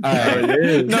 All right.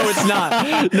 No, it's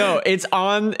not. No, it's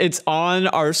on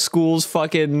our school's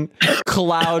fucking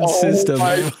cloud system.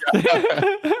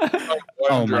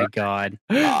 Oh my god!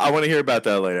 I want to hear about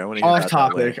that later. I want to hear off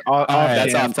topic.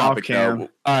 That's off topic. All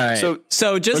right.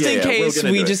 So just in case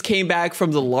we just came back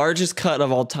from the largest cut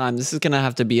of all time, this is gonna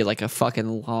have to be like a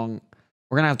fucking long.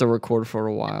 We're gonna have to record for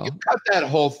a while. You cut that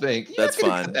whole thing. That's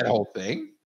fine. Cut that whole thing.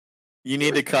 You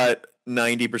need to cut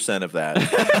 90% of that. You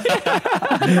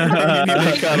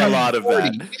need to cut a lot of 40.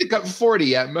 that. You need to cut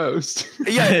 40 at most.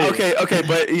 Yeah, okay,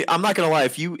 but I'm not gonna lie.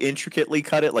 If you intricately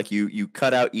cut it, like you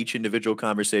cut out each individual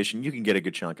conversation, you can get a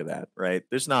good chunk of that, right?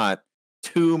 There's not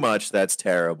too much that's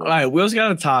terrible. All right, Will's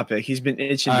got a topic. He's been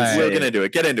itching. We're gonna do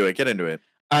it. Get into it.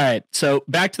 All right, so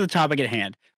back to the topic at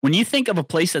hand. When you think of a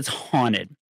place that's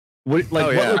haunted, what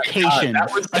location? I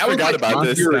forgot about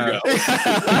this.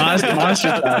 Monster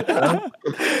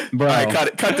Bro. All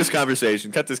right, cut this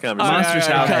conversation. Monster's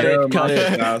house. Cut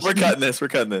it. We're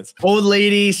cutting this. Old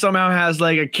lady somehow has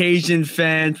like a Cajun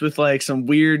fence with like some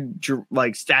weird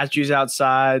like statues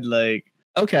outside. Like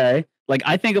okay, like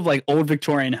I think of like old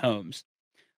Victorian homes.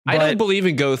 I don't believe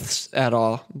in ghosts at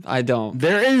all. I don't.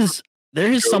 There is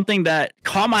something that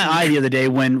caught my eye the other day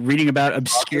when reading about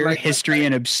obscure history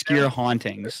and obscure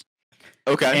hauntings.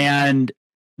 Okay. And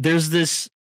there's this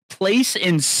place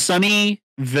in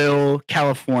Sunnyvale,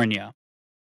 California.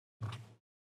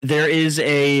 There is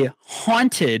a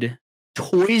haunted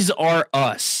Toys R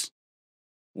Us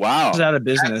Wow. It's out of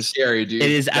That's business. scary, dude.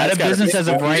 It is out of business as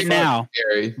of right now.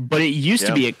 Scary. But it used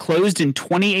to be. It closed in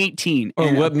 2018. Or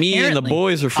and what me and the apparently-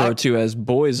 boys refer to as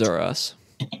Boys R Us.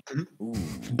 Ooh,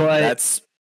 But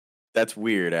that's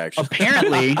weird,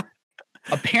 actually.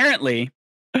 apparently,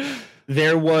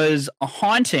 there was a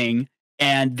haunting,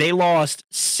 and they lost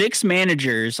 6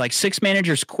 managers. Like 6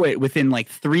 managers quit within like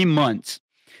 3 months.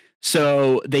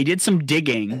 So they did some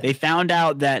digging. They found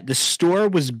out that the store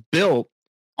was built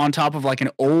on top of like an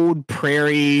old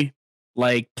prairie,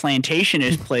 like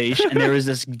plantationist place, and there was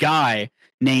this guy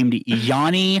named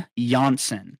Yanni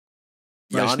Janssen,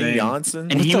 Yanni Janssen?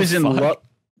 and he was in love.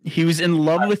 He was in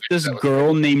love with this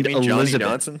girl named You mean Johnny Elizabeth.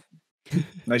 Johnson?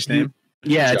 Nice name.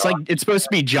 Yeah, it's supposed to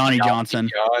be Johnny Johnson.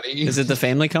 Johnny. Is it the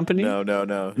family company? No.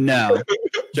 No, but he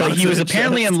Johnson was and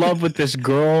apparently in Johnson. love with this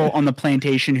girl on the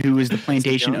plantation who was the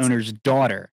plantation Johnson? owner's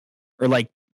daughter, or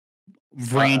like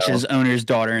ranch's owner's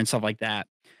daughter, and stuff like that.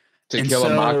 To and kill a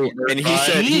so- mockingbird? And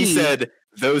vibe? he said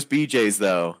those BJs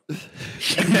though.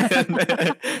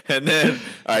 and then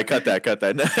all right, cut that.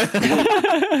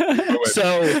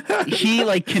 So he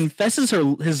like confesses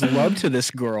his love to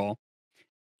this girl,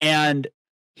 and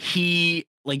she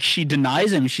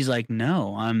denies him. She's like,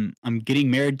 "No, I'm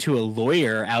getting married to a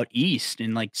lawyer out east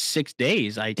in like 6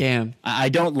 days. Damn. I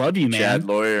don't love you, man." Chad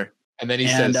lawyer. And then he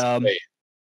And, says, wait.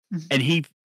 And he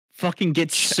fucking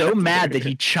gets so mad that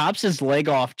he chops his leg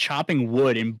off chopping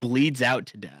wood and bleeds out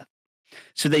to death.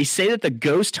 So they say that the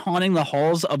ghost haunting the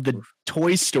halls of the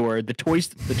toy store, the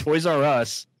Toys R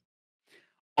Us,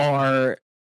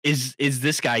 is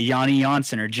this guy Yanni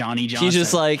Janssen or Johnny Johnson. He's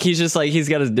just like he's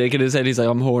got his dick in his head. He's like,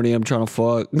 I'm horny. I'm trying to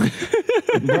fuck.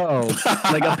 bro.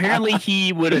 Like apparently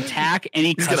he would attack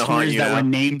any He's gonna haunt customers you that now. were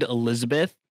named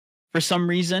Elizabeth for some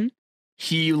reason.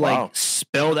 He like Wow.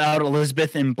 spelled out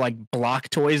Elizabeth in like block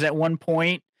toys at one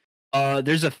point.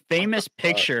 There's a famous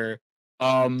picture.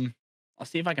 I'll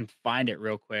see if I can find it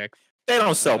real quick. They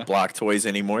don't sell block toys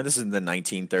anymore. This is in the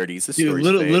 1930s. This Dude, story's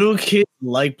little fake. little kids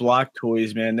like block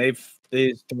toys, man. They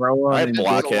throw I on. had and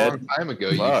block- That was a long blockhead. time ago,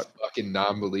 you Fuck. fucking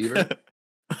non-believer.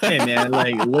 Hey man,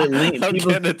 like I'm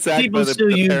people getting attacked people by the, still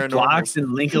the use paranormals. blocks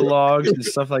and Lincoln logs and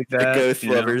stuff like The that. ghost you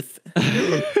know? lovers.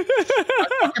 I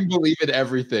fucking believe in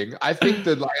everything. I think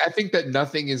that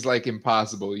nothing is like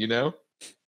impossible, you know?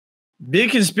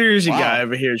 Big conspiracy Wow. guy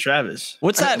over here, Travis.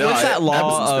 What's that? No, what's that that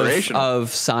law was of, inspirational. of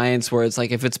science where it's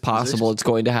like if it's possible, it's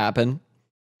going to happen?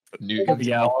 Newton's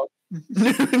Yeah. law.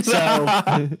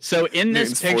 So in this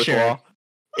Newton's fourth picture,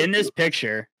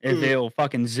 law. if it'll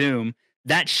fucking zoom,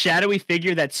 that shadowy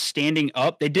figure that's standing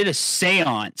up, they did a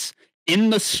seance in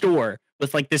the store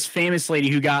with like this famous lady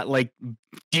who got like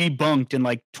debunked in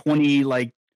like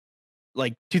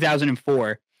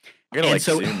 2004. I gotta And like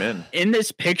so- zoom in. In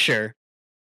this picture,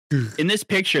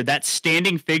 that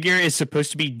standing figure is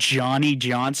supposed to be Johnny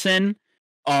Johnson.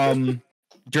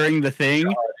 During the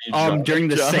thing, during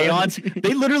the Johnny. seance,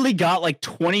 they literally got like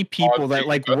 20 people that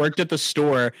like worked at the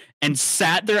store and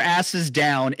sat their asses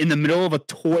down in the middle of a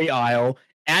toy aisle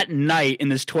at night in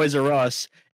this Toys R Us,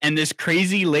 and this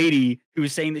crazy lady who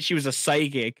was saying that she was a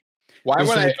psychic. Why It's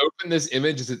when I like- open this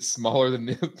image is it smaller than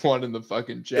the one in the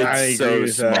fucking chat? I It's agree so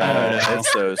with small. that.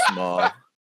 It's so small.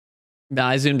 No,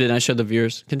 I zoomed in. I showed the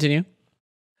viewers. Continue.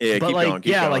 Yeah, But keep like, going.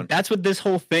 Keep yeah, going. like that's what this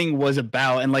whole thing was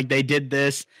about. And like they did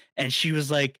this, and she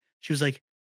was like,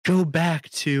 go back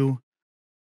to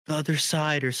the other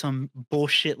side or some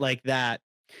bullshit like that.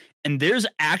 And there's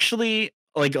actually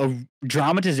like a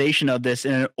dramatization of this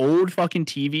in an old fucking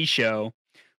TV show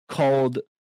called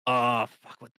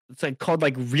it's like called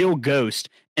like Real Ghost.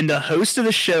 And the host of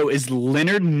the show is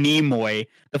Leonard Nimoy,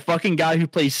 the fucking guy who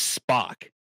plays Spock.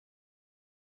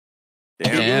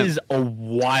 Damn. Yeah. It is a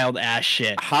wild ass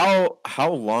shit. How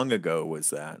long ago was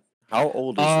that? How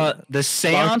old is that? The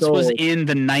seance was old. in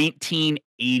the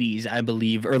 1980s, I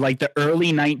believe, or like the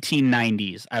early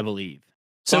 1990s, I believe.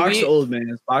 So Spock's we, old,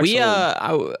 man. Spock's we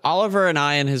old. Oliver and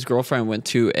I and his girlfriend went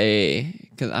to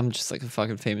because I'm just like a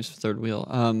fucking famous third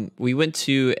wheel. We went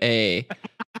to a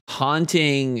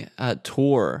haunting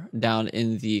tour down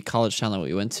in the college town that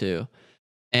we went to,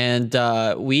 and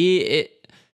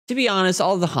to be honest,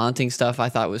 all the haunting stuff I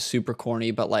thought was super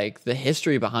corny, but like the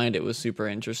history behind it was super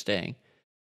interesting.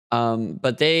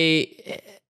 But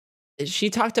she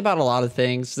talked about a lot of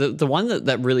things. The one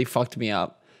that really fucked me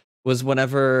up was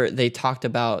whenever they talked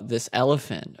about this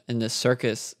elephant in this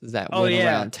circus that went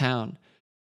around town.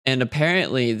 And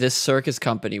apparently this circus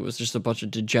company was just a bunch of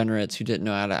degenerates who didn't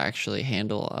know how to actually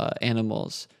handle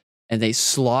animals. And they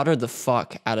slaughtered the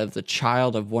fuck out of the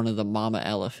child of one of the mama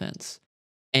elephants.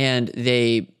 And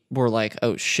they were like,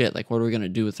 oh shit, like what are we going to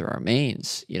do with their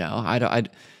remains? You know,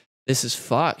 this is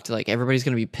fucked. Like, everybody's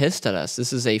going to be pissed at us.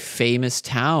 This is a famous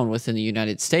town within the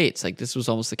United States. Like, this was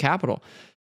almost the capital.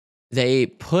 They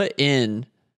put in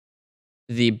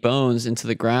the bones into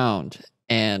the ground,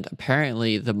 and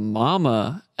apparently the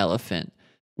mama elephant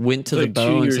went to the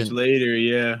bones 2 years and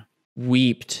later,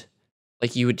 weeped.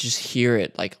 Like, you would just hear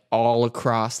it like all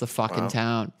across the fucking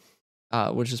town,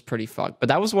 which is pretty fucked. But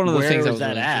that was one of the things that was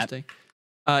really interesting.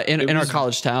 In our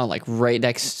college town, like right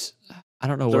next, I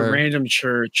don't know the where. random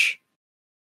church.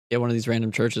 Yeah, one of these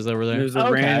random churches over there. There's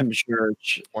a random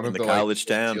church. One in of the the college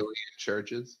town.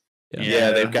 churches.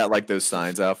 Yeah, they've got like those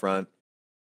signs out front.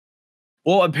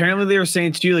 Well, apparently they were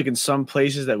saying too, like in some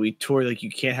places that we toured, like you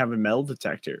can't have a metal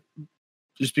detector,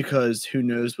 just because who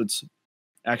knows what's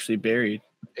actually buried.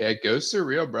 Yeah, ghosts are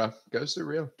real, bro. Ghosts are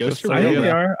real. Ghosts are I think real. they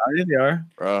are. I think they are.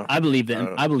 Bro, I believe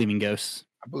them. I believe in ghosts.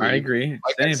 I agree.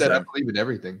 Like Same. I said, I believe in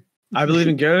everything. I believe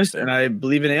in ghosts and I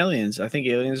believe in aliens. I think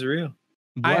aliens are real.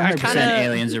 100%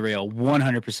 aliens are real.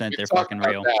 100% they're fucking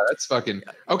real. That. That's fucking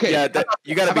okay. Yeah,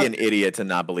 you got to be an idiot to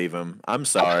not believe them. I'm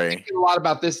sorry. I've been thinking a lot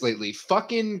about this lately.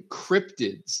 Fucking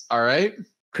cryptids. All right.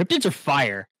 Cryptids are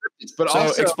fire. But So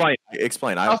also explain.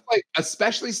 stuff like,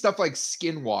 especially stuff like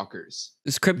skinwalkers.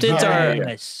 Cryptids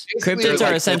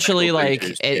are essentially like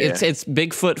it's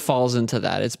Bigfoot falls into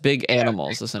that. It's big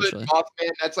animals Bigfoot, essentially. Mothman,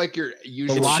 that's like your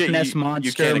usual The Loch Ness monster,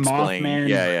 you can't explain. Mothman,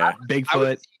 Yeah.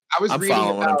 Bigfoot. I was I'm reading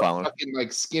following, about I'm following. fucking like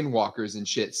skinwalkers and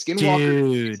shit.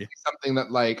 Skinwalkers is something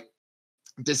that like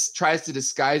tries to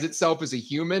disguise itself as a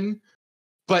human,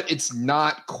 but it's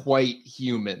not quite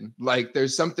human. Like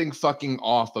there's something fucking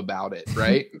off about it,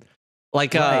 right?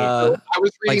 Like So I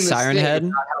was reading like this Siren thing Head.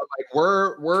 about how,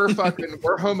 like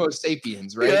we're Homo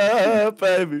sapiens, right? Yeah,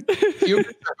 baby. Humans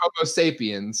are Homo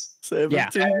sapiens.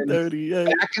 1738.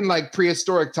 Back in like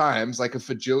prehistoric times, like a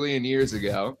fajillion years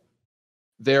ago,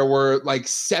 there were like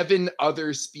 7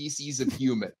 other species of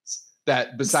humans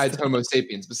that besides Homo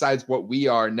sapiens, besides what we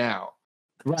are now.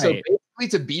 Right. So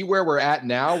basically to be where we're at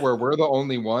now, where we're the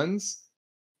only ones,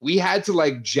 we had to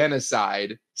like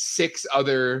genocide 6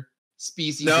 other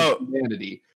species of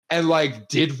humanity. And like,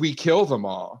 did we kill them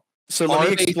all? So let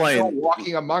me explain. Still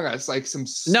walking among us like some.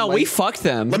 No, we fucked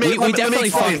them. We definitely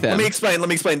fucked them. Let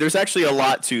me explain. There's actually a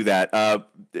lot to that.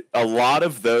 A lot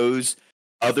of those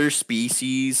other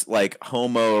species, like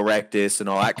Homo erectus and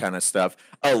all that kind of stuff,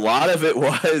 a lot of it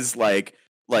was like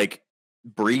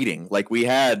breeding. Like we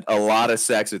had a lot of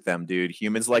sex with them, dude.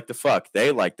 Humans like to fuck.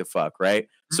 They like to fuck, right?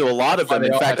 So a lot of them,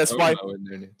 in fact, that's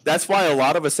why a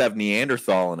lot of us have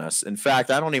Neanderthal in us. In fact,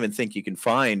 I don't even think you can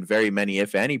find very many,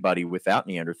 if anybody, without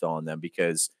Neanderthal in them,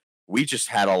 because we just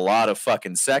had a lot of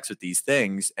fucking sex with these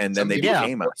things, and then they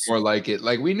became us. More like it.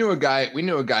 Like we knew a guy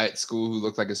at school who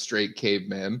looked like a straight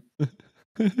caveman.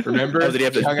 Remember? Oh, did he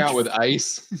have hung out with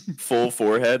ice? Full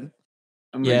forehead?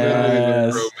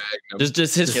 Yes.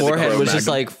 Just his forehead was just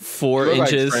like 4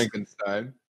 inches. Like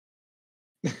Frankenstein.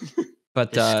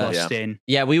 But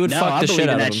yeah, we would fuck the shit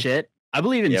out of that him. shit. I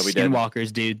believe in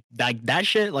skinwalkers, dude. Like that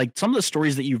shit. Like some of the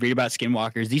stories that you read about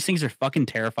skinwalkers, these things are fucking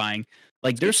terrifying.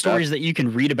 Like there's stories that you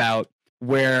can read about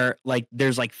where like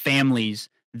there's like families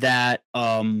that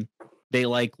they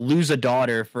like lose a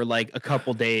daughter for like a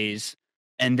couple days,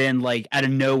 and then like out of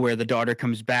nowhere the daughter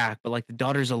comes back, but like the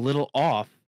daughter's a little off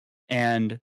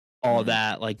and all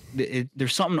that. Like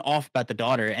there's something off about the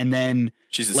daughter, and then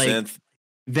she's a like, synth.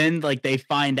 Then like they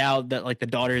find out that like the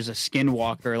daughter is a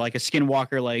skinwalker, like a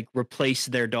skinwalker like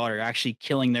replaced their daughter, actually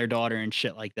killing their daughter and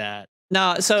shit like that.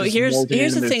 No, so here's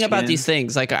the thing about these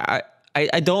things. Like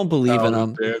I don't believe in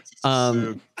them.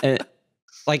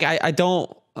 Like I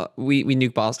don't. We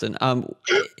nuke Boston.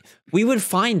 We would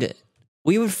find it.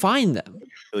 We would find them.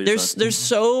 There's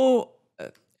so.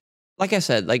 Like I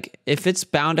said, like if it's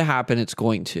bound to happen, it's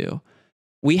going to.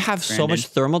 We have so much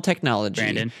thermal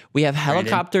technology. We have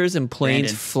helicopters and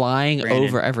planes flying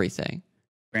over everything.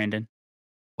 Brandon,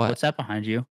 what's that behind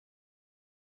you?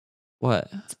 What?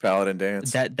 It's Paladin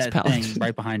Dance. That thing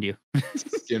right behind you.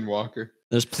 Skinwalker.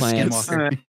 There's plants.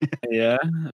 Yeah,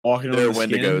 walking. There are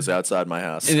Wendigos outside my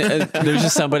house. And there's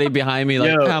just somebody behind me,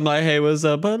 like I'm like, hey, what's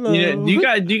up? Hello. Yeah,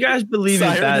 do you guys believe in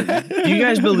bad? Do you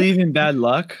guys believe in bad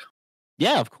luck?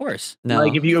 Yeah, of course. No.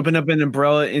 Like if you open up an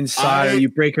umbrella inside or you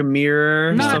break a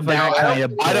mirror. Not that kind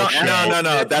of bullshit.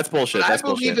 No. That's bullshit. I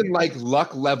believe in like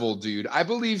luck level, dude. I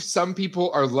believe some people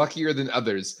are luckier than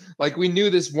others. Like we knew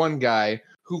this one guy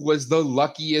who was the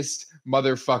luckiest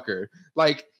motherfucker.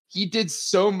 Like he did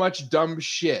so much dumb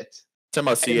shit. Talking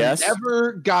about CS?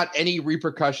 Never got any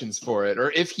repercussions for it.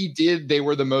 Or if he did, they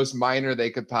were the most minor they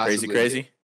could possibly Crazy?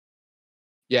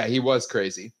 Yeah, he was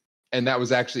crazy. And that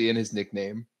was actually in his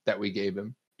nickname that we gave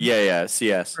him. Yeah,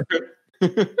 CS.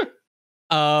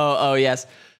 Oh, yes.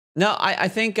 No, I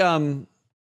think I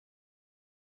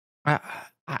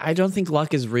don't think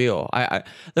luck is real.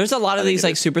 There's a lot of these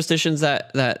like superstitions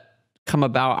that come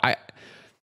about.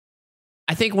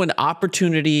 I think when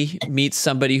opportunity meets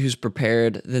somebody who's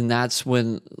prepared, then that's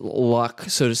when luck,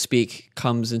 so to speak,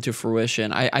 comes into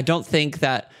fruition. I don't think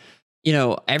that, you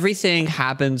know, everything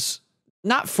happens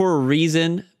not for a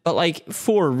reason, but like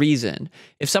for a reason.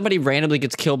 If somebody randomly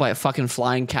gets killed by a fucking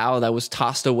flying cow that was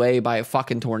tossed away by a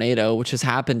fucking tornado, which has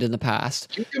happened in the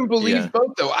past. You can believe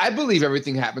both, though. I believe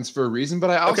everything happens for a reason,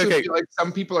 but I also feel like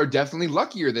some people are definitely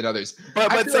luckier than others.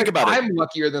 But think about it. I'm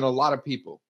luckier than a lot of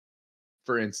people.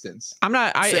 For instance, I'm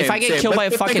not. If I get killed by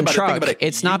a fucking truck,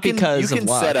 it's not because of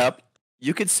luck.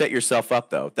 You can set yourself up,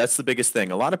 though. That's the biggest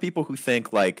thing. A lot of people who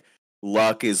think like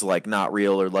luck is like not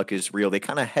real or luck is real, they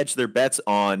kind of hedge their bets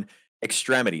on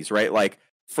extremities, right? Like,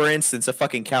 for instance, a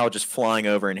fucking cow just flying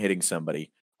over and hitting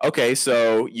somebody. Okay,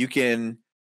 so you can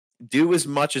do as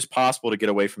much as possible to get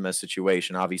away from that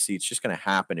situation. Obviously, it's just going to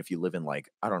happen if you live in like,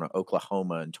 I don't know,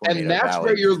 Oklahoma and Tornado Valley. And that's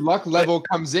where your luck level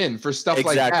comes in for stuff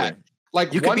like that.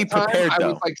 Like you can be prepared, I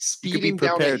was like speeding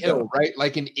down a hill, right?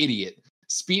 Like an idiot.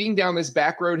 Speeding down this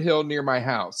back road hill near my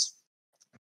house.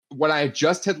 When I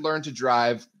just had learned to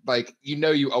drive, like, you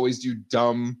know, you always do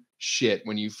dumb shit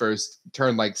when you first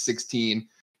turn like 16.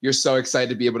 You're so excited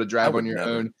to be able to drive on your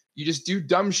own. You just do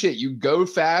dumb shit. You go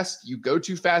fast. You go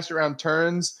too fast around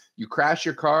turns. You crash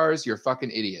your cars. You're a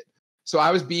fucking idiot. So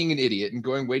I was being an idiot and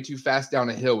going way too fast down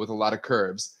a hill with a lot of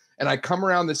curves. And I come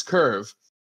around this curve.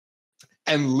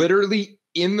 And literally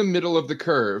in the middle of the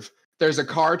curve, there's a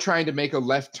car trying to make a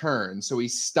left turn. So he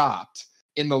stopped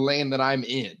in the lane that I'm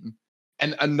in.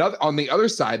 And on the other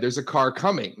side, there's a car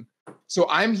coming. So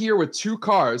I'm here with two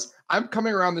cars. I'm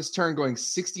coming around this turn going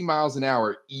 60 miles an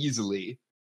hour easily.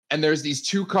 And there's these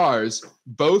two cars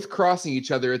both crossing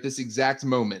each other at this exact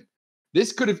moment.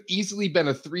 This could have easily been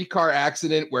a 3-car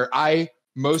accident where I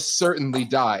most certainly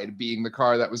died being the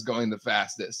car that was going the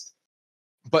fastest.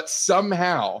 But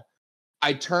somehow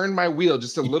I turned my wheel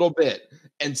just a little bit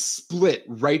and split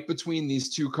right between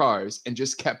these two cars and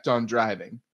just kept on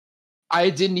driving.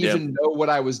 I didn't even know what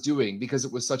I was doing because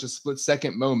it was such a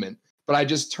split-second moment, but I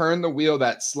just turned the wheel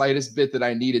that slightest bit that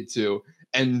I needed to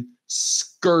and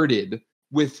skirted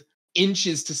with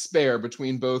inches to spare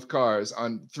between both cars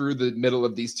through the middle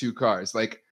of these two cars.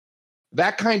 Like,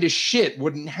 that kind of shit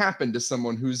wouldn't happen to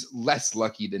someone who's less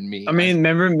lucky than me. I mean,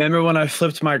 remember when I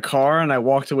flipped my car and I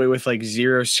walked away with like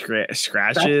 0 scratches?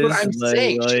 That's what I'm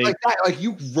saying. Shit like that. Like,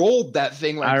 you rolled that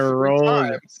thing like 3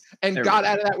 times and got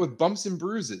out of that with bumps and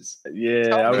bruises.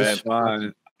 Yeah, I was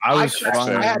fine. I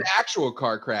had actual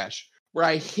car crash where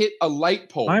I hit a light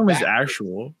pole. Mine was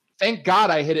actual. Thank God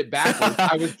I hit it backwards.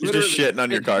 I was You're just shitting on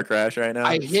your car crash right now.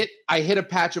 I hit a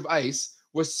patch of ice,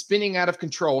 was spinning out of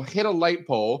control, hit a light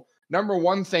pole. Number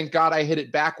one, thank God I hit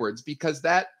it backwards because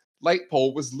that light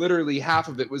pole was literally half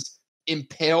of it was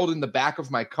impaled in the back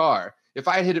of my car. If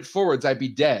I had hit it forwards, I'd be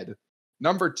dead.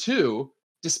 Number two,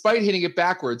 despite hitting it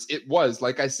backwards, it was,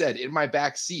 like I said, in my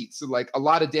back seat. So like a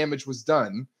lot of damage was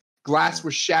done. Glass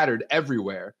was shattered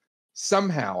everywhere.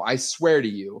 Somehow, I swear to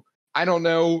you, I don't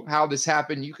know how this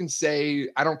happened. You can say,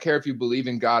 I don't care if you believe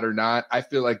in God or not. I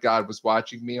feel like God was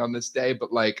watching me on this day,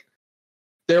 but like,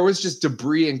 there was just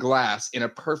debris and glass in a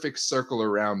perfect circle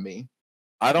around me.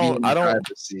 I don't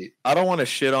want to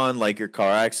shit on like your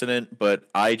car accident, but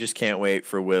I just can't wait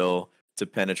for Will to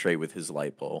penetrate with his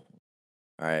light pole.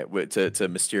 All right, to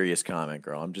mysterious comment,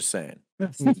 girl. I'm just saying.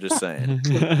 I'm just saying.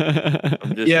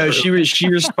 She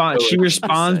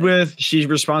responds with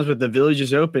the village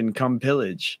is open, come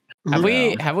pillage.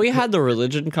 Have we had the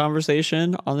religion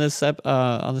conversation on this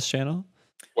channel?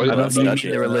 I don't think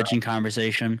the religion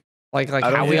conversation. Like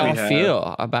how we all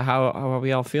feel about how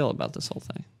we all feel about this whole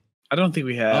thing. I don't think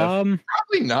we have.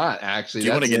 Probably not, actually. Do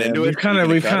you want to get into it?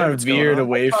 We've kind of veered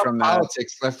away from that.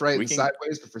 Politics, left, right, and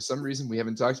sideways, but for some reason we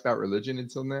haven't talked about religion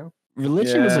until now.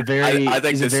 Religion is a very, I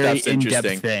think this very stuff's in-depth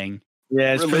interesting. thing.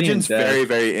 Yeah, religion's very,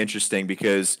 very interesting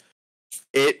because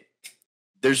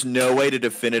there's no way to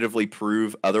definitively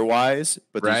prove otherwise,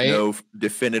 but there's no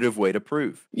definitive way to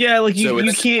prove. Yeah, like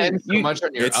you can't so much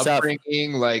on your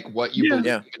upbringing, like what you believe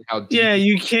and how deep. Yeah,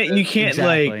 you can't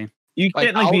exactly.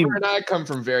 Oliver and I come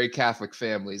from very Catholic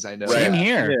families. I know. Same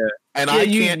here. Yeah. And I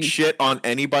can't shit on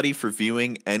anybody for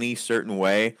viewing any certain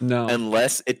way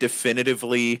unless it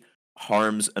definitively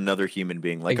harms another human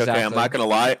being. Like, okay, I'm not gonna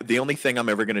lie. The only thing I'm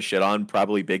ever gonna shit on,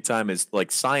 probably big time, is like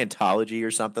Scientology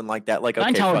or something like that. Like,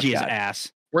 okay, Scientology is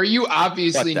ass. Where you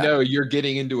obviously Fuck that. know you're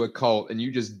getting into a cult and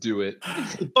you just do it.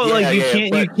 But like you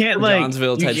can't like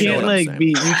Jonesville you type can't shit. like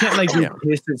be Yeah.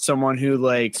 pissed at someone who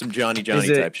like Some Johnny is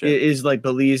type shit. is like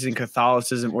believes in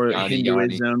Catholicism or Johnny.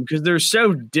 Hinduism because they're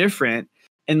so different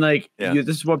and like Yeah.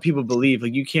 this is what people believe.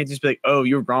 Like you can't just be like, oh,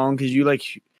 you're wrong because you like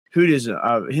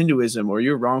Hinduism, or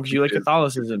you're wrong because you like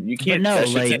Catholicism. You can't. no, That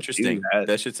shit's like, interesting. that.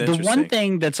 That shit's The interesting. one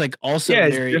thing that's like also Yeah,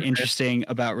 it's very different. interesting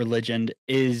about religion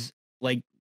is like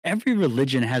every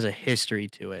religion has a history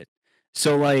to it.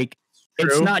 So like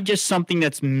it's True. not just something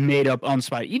that's made up on the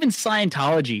spot. Even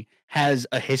Scientology has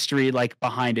a history like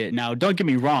behind it. Now, don't get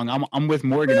me wrong, I'm with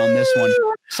Morgan on this one.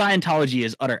 Scientology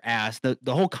is utter ass. The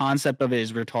whole concept of it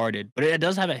is retarded, but it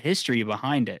does have a history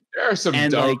behind it. There are some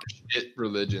And, dumb like, shit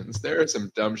religions. There are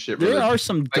some dumb shit There religions. are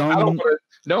some Like, I don't dumb wanna-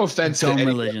 no offense to dumb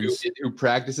anyone religions. who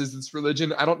practices this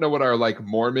religion. I don't know what our like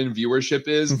Mormon viewership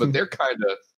is, but they're kind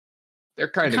of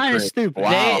kind of stupid.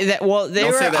 Wow. They Don't were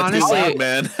say that too honestly loud,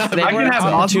 man. they I were can have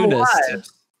multiple opportunists.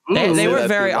 lives. They Ooh. Say were that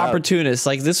very too loud. opportunists.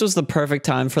 Like this was the perfect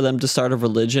time for them to start a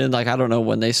religion. Like I don't know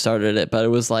when they started it, but it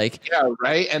was like Yeah,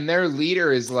 right. And their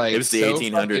leader is like It was the so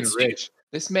 1800s, fucking dude. rich.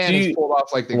 This man Do has you- pulled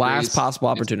off like the last greatest possible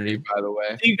history, opportunity. by the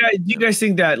way. Do you guys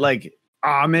think that like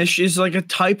Amish is like a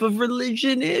type of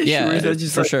religion ish? Yeah, or is that it is,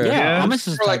 just for like, sure. Yeah, Yeah, Amish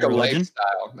is More like a religion.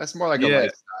 lifestyle. That's more like Yeah. a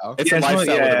lifestyle. It's Yeah, a it's more-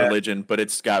 lifestyle with yeah. a religion, but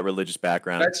it's got religious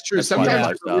background. That's true. That's part of Sometimes the your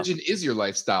lifestyle. religion is your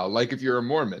lifestyle. Like if you're a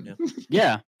Mormon. Yeah.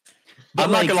 Yeah. But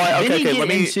I'm not gonna lie. then Okay, you okay. get Let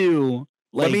me into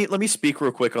like, let me speak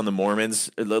real quick on the Mormons.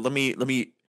 Let me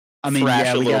I mean, thrash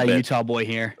yeah, a we little got a bit. Utah boy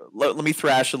here. let me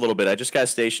thrash a little bit. I just got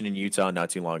stationed in Utah not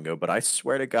too long ago, but I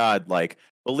swear to God, like,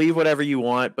 believe whatever you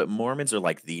want, but Mormons are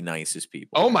like the nicest people.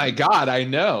 Oh man. my God, I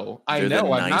know. They're the I'm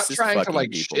not nicest trying to fucking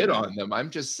like people, shit man. on them. I'm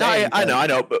just No, saying. I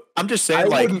know, but I'm just I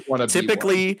saying, like, wouldn't want to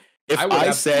typically, if I would I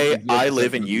absolutely say live I with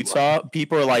live in someone who Utah,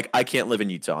 people are like, I can't live in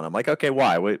Utah, and I'm like, okay,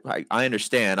 why? I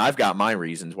understand. I've got my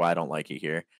reasons why I don't like it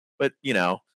here, but you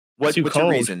know, what's Too your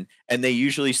cold. reason? And they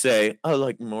usually say, oh,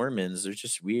 like Mormons, they're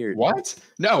just weird. What?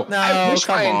 No, I No, wish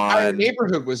my come entire on.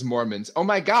 neighborhood was Mormons. Oh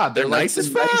my God, They're like nice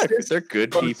as the fuck. nicest, They're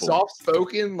good most people.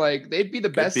 soft-spoken. Like they'd be the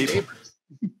best people. neighbors.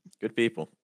 Good people.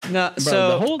 no. Bro, So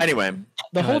the whole Anyway,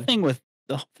 the Go whole ahead.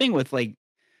 thing with like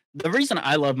the reason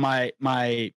I love my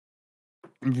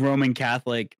Roman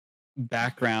Catholic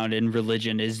background in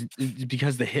religion is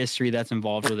because the history that's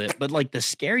involved with it. But like the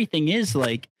scary thing is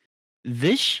like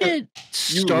this shit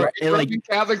You start right, like Roman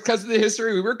Catholic because of the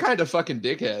history. We were kind of fucking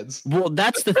dickheads. well,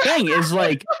 that's the thing is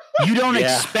like you don't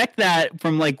Yeah. expect that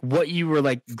from like what you were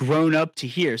like grown up to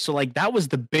hear. So like that was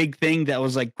the big thing that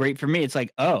was like great for me. It's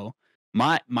like, oh,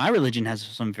 my religion has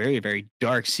some very, very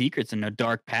dark secrets and a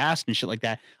dark past and shit like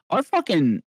that. Our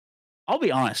fucking I'll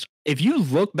be honest, if you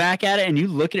look back at it and you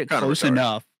look at it Kinda close retarded.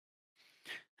 enough,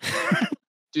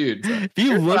 Dude, if you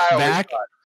here's what look I always back,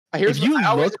 thought. Here's if you what I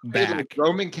always look equated with back-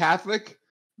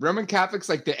 Roman Catholic's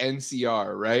like the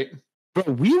NCR, right? bro,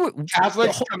 we were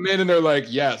Catholics the whole- come in and they're like,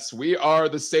 yes, we are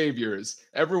the saviors.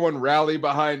 Everyone rally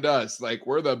behind us. Like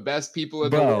we're the best people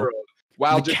in the Bro, world.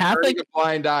 While the just Catholic- turning a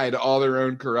blind eye to all their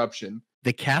own corruption.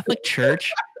 the Catholic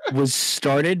Church was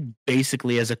started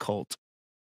basically as a cult.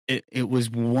 It was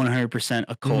 100%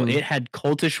 a cult. Mhm. It had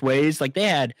cultish ways. Like they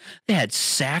had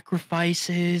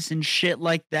sacrifices and shit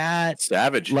like that.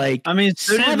 savage. Like I mean,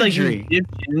 so did like the Savagery.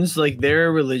 Egyptians, like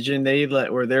their religion, they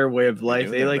like or their way of life,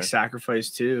 doing they that, like man. sacrifice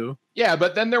too. Yeah,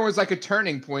 but then there was like a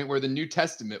turning point where the New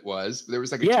Testament was. There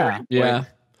was like a Yeah. turning point yeah,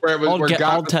 where it was where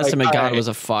God Old was like, Testament "All God right, was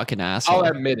a fucking I'll asshole.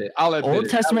 admit it. I'll admit Old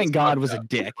it. That Testament God fucked was a up."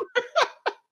 dick.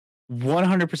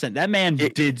 100%. That man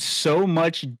did so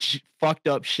much fucked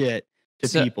up shit to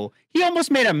So- people. He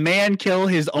almost made a man kill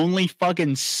his only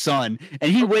fucking son,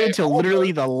 and he Okay, waited till hold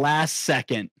literally the last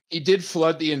second. He did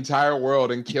flood the entire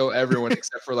world and kill everyone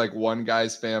except for like one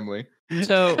guy's family.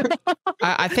 So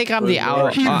I think I'm the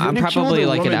out. He I'm ridiculed probably a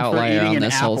like an woman for outlier eating on an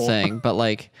this whole apple. thing, but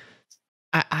like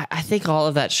I think all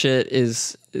of that shit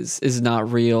is not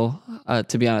real.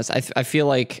 To be honest, I feel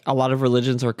like a lot of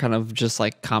religions are kind of just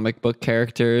like comic book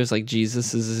characters. Like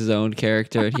Jesus is his own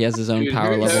character. He has his own Dude,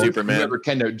 power who knows? level. Superman. Whoever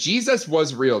can know. Jesus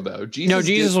was real though. No,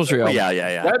 Jesus did- was real. Oh,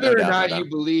 yeah. Whether No or doubt, not no you doubt.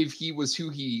 believe he was who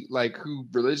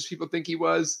religious people think he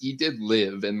was, he did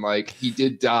live and like he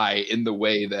did die in the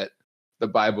way that the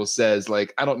Bible says.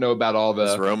 Like I don't know about all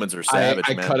Those the Romans are savage,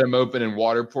 I man. cut him open and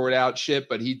water poured out shit,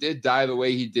 but he did die the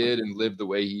way he did and live the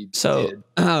way he So, did.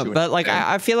 but like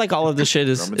I feel like all of this shit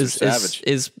Romans are savage.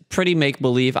 is pretty make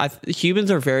believe.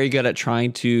 Humans are very good at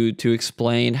trying to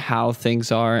explain how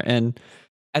things are, and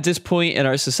at this point in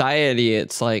our society,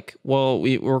 it's like, well,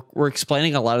 we're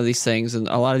explaining a lot of these things, and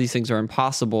a lot of these things are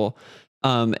impossible.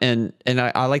 And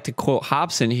I like to quote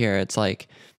Hobson here. It's like,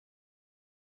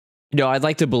 I'd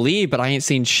like to believe, but I ain't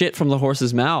seen shit from the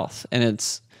horse's mouth. And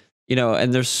it's,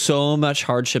 and there's so much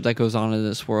hardship that goes on in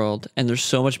this world. And there's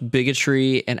so much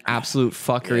bigotry and absolute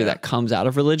fuckery that comes out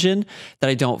of religion that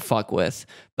I don't fuck with.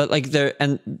 But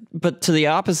but to the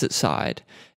opposite side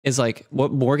is like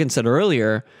what Morgan said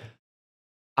earlier.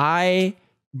 I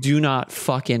do not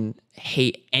fucking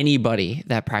hate anybody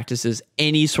that practices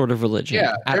any sort of religion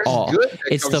at all.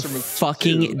 It's the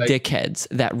fucking dickheads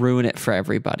that ruin it for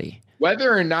everybody.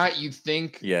 Whether or not you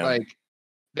think like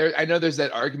I know there's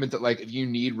that argument that like if you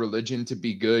need religion to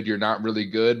be good, you're not really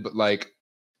good, but like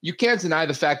you can't deny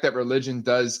the fact that religion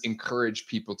does encourage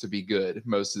people to be good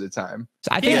most of the time. So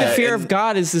I think the fear of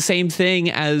God is the same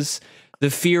thing as the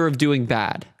fear of doing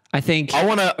bad. I think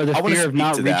the fear of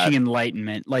not reaching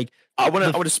enlightenment. Like I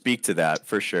want to speak to that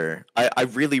for sure. I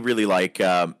really like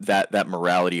that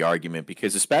morality argument,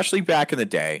 because especially back in the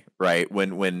day, right,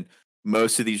 when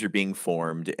most of these are being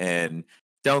formed, and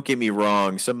don't get me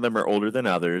wrong, some of them are older than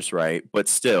others, right? But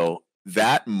still,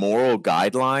 that moral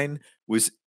guideline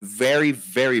was very,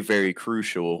 very, very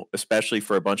crucial, especially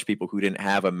for a bunch of people who didn't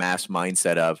have a mass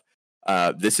mindset of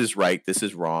this is right, this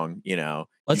is wrong.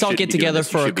 Let's all get together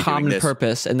for a common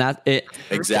purpose, and that it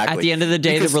exactly. At the end of the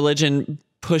day, the religion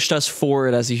pushed us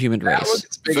forward as a human race.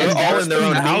 They're all in their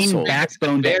own household.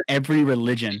 Backbone to every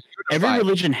religion. Every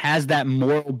religion has that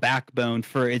moral backbone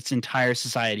for its entire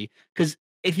society. Because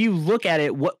if you look at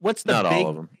it, what's the all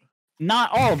of them? Not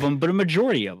all of them, but a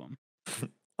majority of them.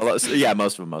 Yeah,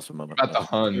 most of them. Not the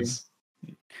Huns.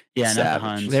 Yeah, not the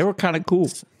Huns. They were kind of cool.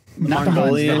 Not the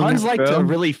Huns. The Huns like to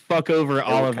really fuck over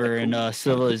Oliver and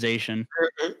Civilization.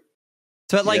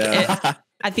 So like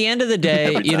at the end of the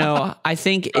day, I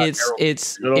think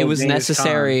it was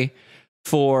necessary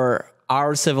for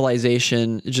our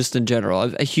civilization just in general.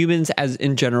 Humans as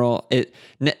in general,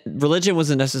 religion was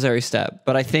a necessary step,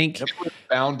 but I think it was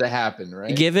bound to happen,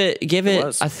 right? Give it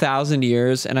 1,000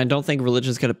 years, and I don't think religion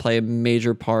is going to play a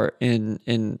major part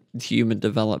in human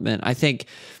development. I think,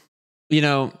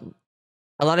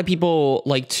 a lot of people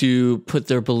like to put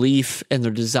their belief and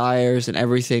their desires and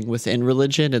everything within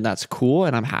religion, and that's cool,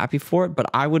 and I'm happy for it. But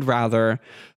I would rather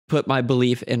put my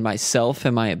belief in myself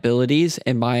and my abilities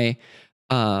and my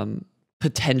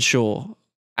potential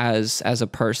as a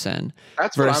person.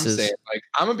 That's what I'm saying. Like,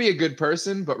 I'm gonna be a good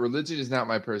person, but religion is not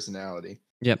my personality.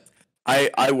 Yep.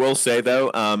 I will say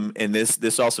though, and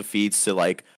this also feeds to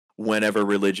like whenever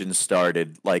religion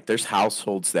started, like there's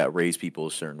households that raise people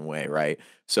a certain way, right?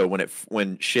 So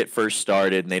when shit first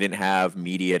started and they didn't have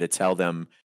media to tell them,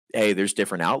 hey, there's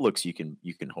different outlooks you can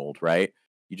hold, right?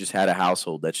 You just had a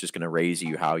household that's just going to raise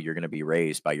you how you're going to be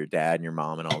raised by your dad and your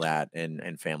mom and all that,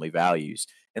 and family values.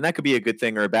 And that could be a good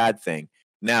thing or a bad thing.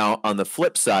 Now, on the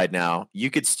flip side, now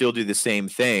you could still do the same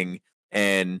thing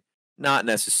and not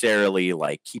necessarily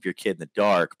like keep your kid in the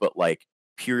dark, but like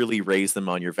purely raise them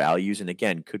on your values. And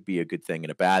again, could be a good thing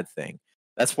and a bad thing.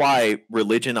 That's why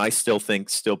religion, I still think,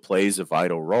 still plays a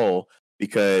vital role,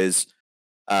 because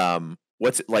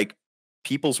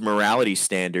people's morality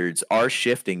standards are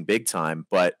shifting big time,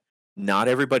 but not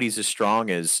everybody's as strong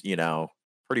as,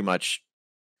 pretty much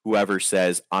whoever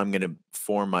says, I'm going to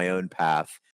form my own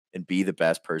path and be the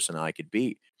best person I could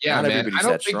be. Yeah, man. I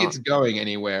don't think it's going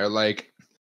anywhere. Like,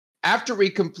 after we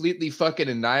completely fucking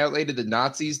annihilated the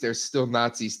Nazis, there's still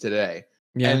Nazis today.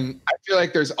 Yeah. And I feel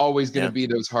like there's always going to be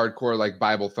those hardcore like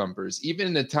Bible thumpers. Even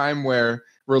in a time where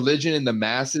religion in the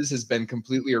masses has been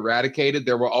completely eradicated,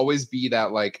 there will always be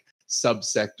that like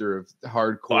subsector of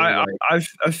hardcore. I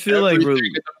feel like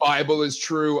the Bible is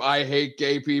true. I hate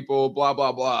gay people. Blah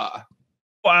blah blah.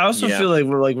 Well, I also feel like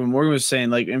what Morgan was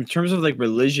saying, like in terms of like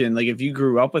religion, like if you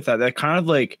grew up with that kind of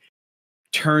like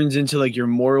turns into like your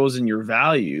morals and your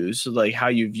values, so, like how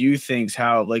you view things,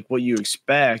 how like what you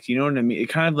expect. You know what I mean? It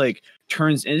kind of like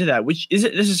turns into that, which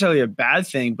isn't necessarily a bad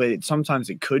thing, but sometimes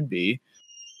it could be.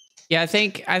 Yeah, I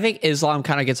think Islam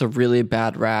kind of gets a really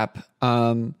bad rap,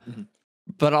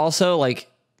 but also like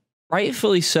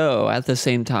rightfully so at the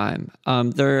same time.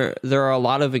 There are a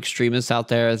lot of extremists out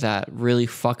there that really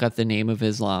fuck up the name of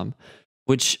Islam,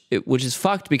 which is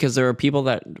fucked, because there are people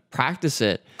that practice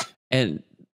it and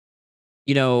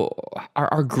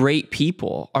are great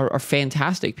people, are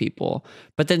fantastic people.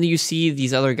 But then you see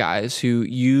these other guys who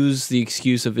use the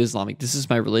excuse of Islam, like, this is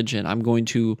my religion, I'm going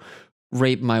to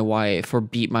rape my wife or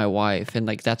beat my wife, and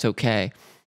like that's okay.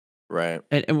 Right.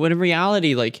 And when in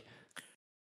reality, like,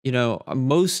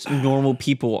 most normal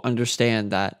people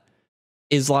understand that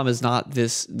Islam is not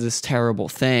this terrible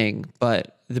thing,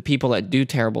 but the people that do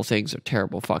terrible things are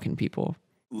terrible fucking people.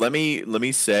 Let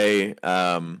me say,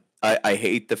 I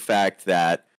hate the fact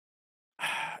that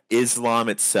Islam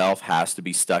itself has to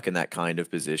be stuck in that kind of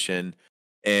position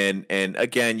And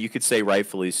again, you could say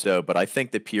rightfully so, but I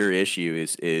think the pure issue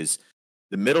is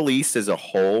the Middle East as a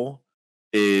whole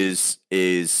is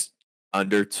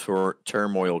under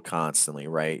turmoil constantly,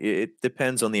 right? It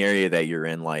depends on the area that you're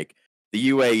in. Like the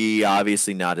UAE,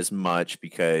 obviously not as much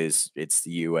because it's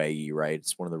the UAE, right?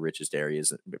 It's one of the richest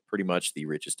areas, pretty much the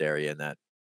richest area in that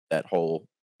whole,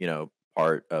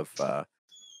 part of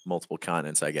multiple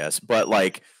continents, I guess. But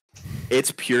like,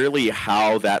 it's purely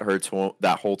how that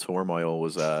whole turmoil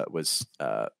was I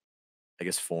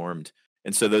guess formed.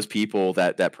 And so those people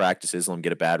that practice Islam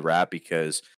get a bad rap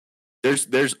because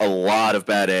there's a lot of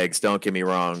bad eggs. Don't get me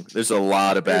wrong. There's a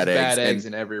lot of bad eggs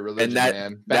in every religion, and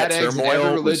man. Bad eggs in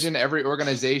every religion, every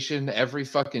organization, every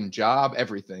fucking job,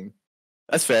 everything.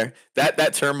 That's fair.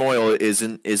 That turmoil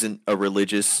isn't a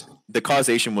religious. The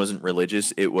causation wasn't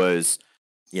religious. It was,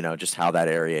 just how that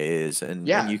area is. And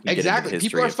you can exactly. Get into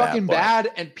people are fucking that,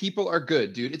 bad and people are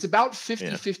good, dude. It's about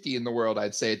 50-50 in the world,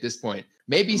 I'd say at this point.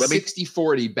 Maybe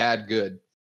 60-40 bad good.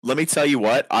 Let me tell you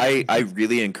what, I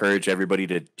really encourage everybody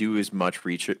to do as much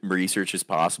research as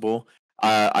possible.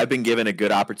 I've been given a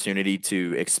good opportunity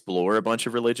to explore a bunch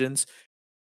of religions.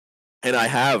 And I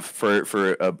have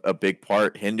for a big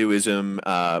part, Hinduism,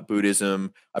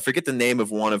 Buddhism. I forget the name of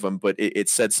one of them, but it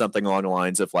said something along the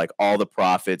lines of like all the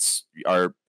prophets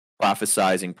are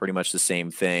prophesizing pretty much the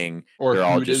same thing. Or they're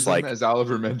Buddhism, all just like as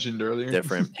Oliver mentioned earlier.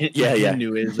 Different.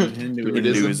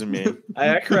 Hinduism, man.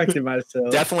 I corrected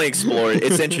myself. Definitely explore it.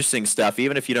 It's interesting stuff.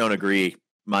 Even if you don't agree,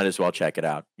 might as well check it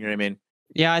out. You know what I mean?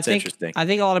 Yeah, I think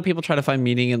a lot of people try to find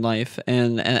meaning in life,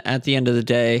 and at the end of the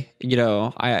day,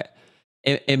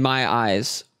 in my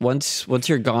eyes, once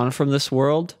you're gone from this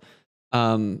world,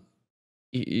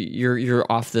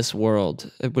 you're off this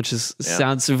world, which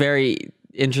sounds very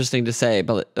interesting to say,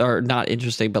 or not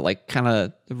interesting, but like kind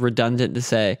of redundant to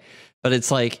say. But it's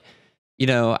like,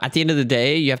 at the end of the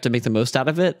day, you have to make the most out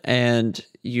of it, and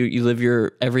you live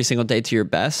your every single day to your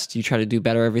best. You try to do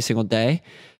better every single day.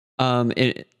 I'm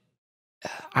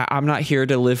not here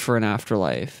to live for an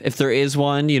afterlife. If there is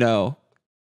one,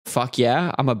 fuck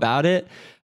yeah, I'm about it.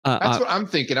 That's what I'm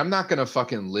thinking. I'm not gonna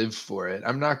fucking live for it.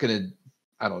 I'm not gonna.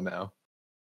 I don't know.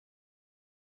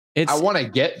 I want to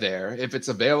get there if it's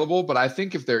available, but I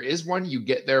think if there is one, you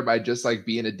get there by just like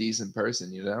being a decent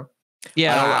person,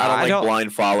 Yeah, I don't like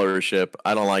blind followership.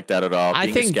 I don't like that at all.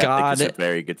 I think God is a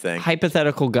very good thing.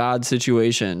 Hypothetical God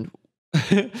situation.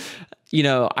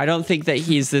 I don't think that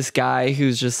he's this guy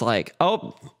who's just like,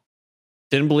 oh,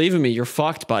 didn't believe in me. You're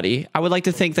fucked, buddy. I would like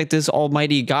to think that this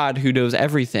almighty God who knows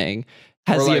everything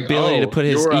has the ability to put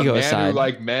his ego aside. Who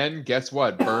like men, guess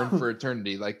what? Burn for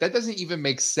eternity. Like that doesn't even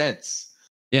make sense.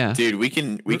 Yeah, dude, we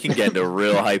can get into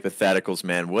real hypotheticals,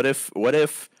 man. What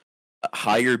if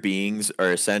higher beings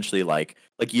are essentially like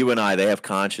you and I? They have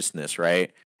consciousness,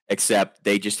 right? Except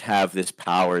they just have this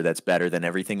power that's better than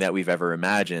everything that we've ever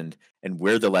imagined, and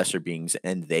we're the lesser beings,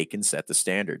 and they can set the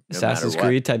standard. Assassin's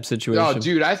Creed type situation. Oh,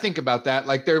 dude, I think about that.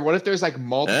 Like, what if there's like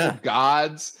multiple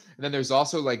gods, and then there's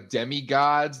also like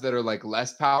demigods that are like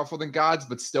less powerful than gods,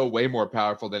 but still way more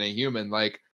powerful than a human?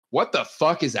 Like, what the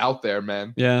fuck is out there,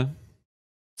 man? Yeah,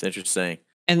 it's interesting.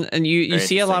 And you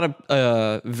see a lot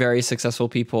of very successful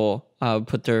people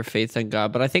put their faith in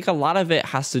God, but I think a lot of it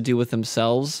has to do with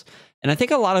themselves. And I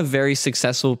think a lot of very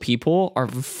successful people are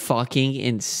fucking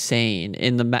insane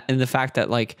in the fact that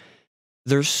like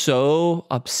they're so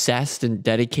obsessed and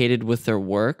dedicated with their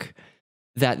work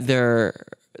that they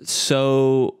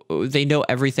know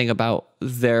everything about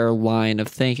their line of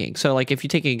thinking. So like if you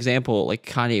take an example like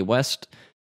Kanye West,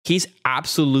 he's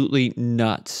absolutely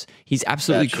nuts. He's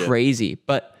absolutely crazy,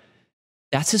 but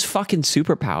that's his fucking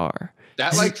superpower.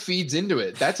 That like feeds into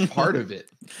it. That's part of it.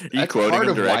 That's part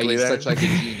of why he's such like a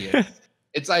genius.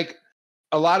 It's like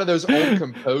a lot of those old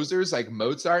composers like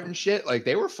Mozart and shit, like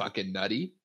they were fucking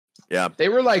nutty. Yeah. They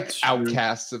were like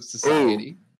outcasts of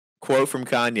society. Ooh, quote from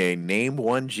Kanye, name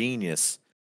one genius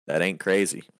that ain't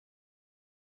crazy.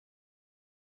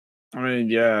 I mean,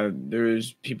 yeah,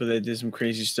 there's people that did some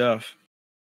crazy stuff.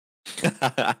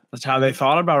 That's how they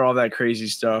thought about all that crazy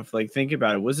stuff. Like, think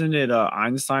about it. Wasn't it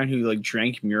Einstein who like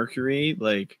drank mercury?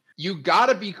 Like, you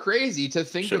gotta be crazy to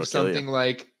think of something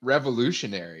like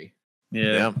revolutionary.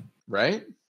 Yeah. Right?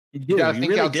 You gotta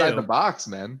think outside the box,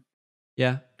 man.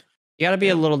 Yeah. You gotta be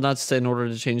a little nuts in order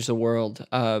to change the world.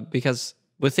 Because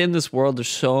within this world, there's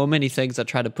so many things that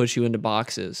try to push you into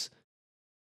boxes.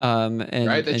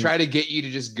 They try to get you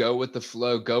to just go with the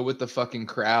flow, go with the fucking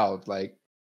crowd. Like,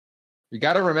 you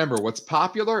got to remember, what's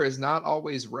popular is not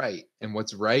always right, and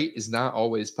what's right is not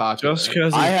always popular. Just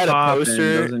because I had a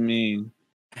poster doesn't mean.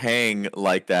 hang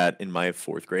like that in my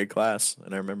 4th grade class,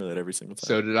 and I remember that every single time.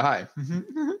 So did I.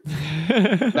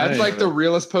 That's like the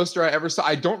realest poster I ever saw.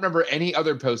 I don't remember any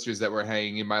other posters that were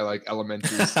hanging in my like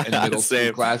elementary and middle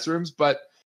school classrooms, but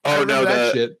I remember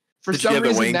that shit. For some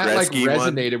reason, that like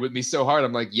resonated with me so hard.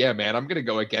 I'm like, yeah, man, I'm gonna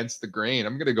go against the grain.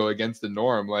 I'm gonna go against the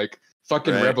norm. Like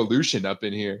fucking revolution up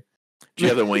in here. Do you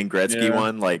have the Wayne Gretzky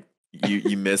one? Like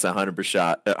you miss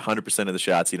 100% of the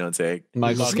shots you don't take.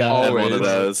 Michael Scott had one of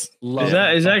those.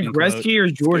 Is that Gretzky or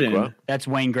Jordan? That's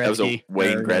Wayne Gretzky. That was a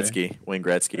Wayne Gretzky. Wayne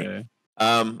Gretzky.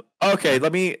 Okay,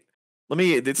 let me.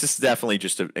 This is definitely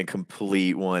just a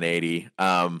complete 180.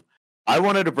 I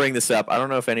wanted to bring this up. I don't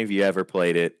know if any of you ever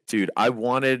played it, dude. I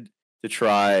wanted to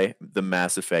try the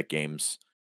Mass Effect games,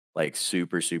 like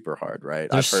super hard. Right?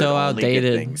 They're so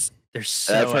outdated. They're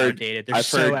so outdated. I've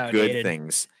heard good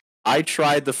things. I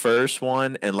tried the first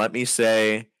one, and let me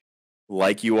say,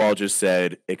 like you all just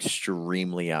said,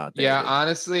 extremely outdated. Yeah,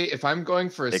 honestly, if I'm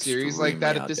going for a series like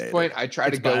that at this point, I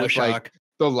try to go with like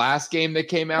the last game that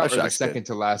came out or the second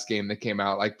to last game that came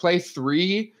out. Like play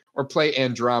 3 or play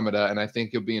Andromeda, and I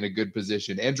think you'll be in a good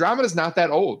position. Andromeda's not that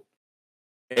old.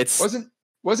 Wasn't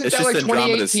that like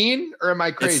 2018, or am I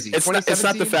crazy? It's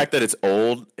not the fact that it's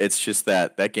old. It's just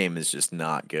that game is just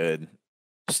not good.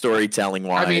 Storytelling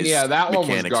wise, I mean, yeah, that one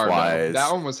was Garbo.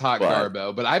 That one was hot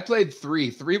Garbo. But I played 3.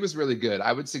 3 was really good.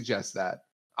 I would suggest that,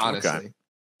 honestly.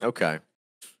 Okay.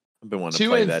 I've been wanting to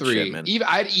play that 3. shit, man.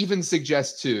 I'd even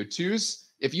suggest 2. 2's,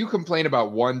 if you complain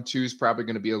about 1, 2's probably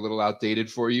going to be a little outdated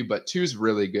for you, but 2's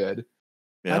really good.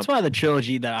 Yeah. That's why the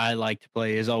trilogy that I like to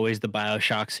play is always the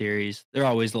BioShock series. They're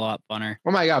always a lot funner.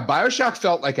 Oh my god, BioShock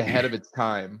felt like ahead of its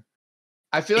time.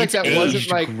 I feel like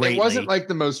it wasn't like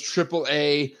the most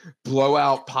AAA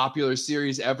blowout popular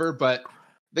series ever, but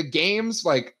the games,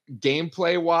 like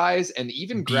gameplay wise and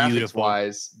even graphics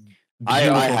wise, I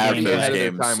have those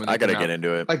games. I gotta get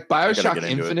into it. Like BioShock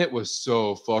Infinite was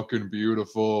so fucking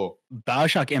beautiful.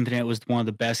 BioShock Infinite was one of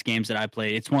the best games that I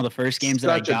played. It's one of the first games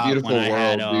that I got. Such a beautiful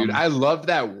world, dude. I love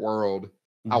that world.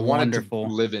 I wanted to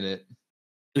live in it.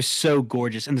 It was so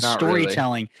gorgeous, and the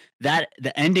storytelling, the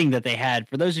ending that they had.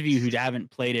 For those of you who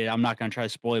haven't played it, I'm not going to try to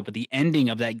spoil it, but the ending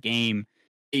of that game,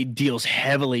 it deals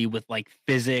heavily with like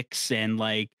physics and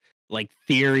like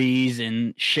theories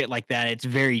and shit like that. It's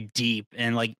very deep,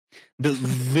 and like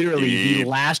the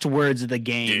last words of the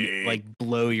game like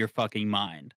blow your fucking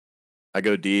mind. I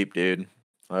go deep, dude.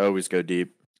 I always go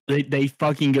deep. They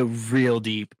fucking go real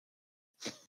deep.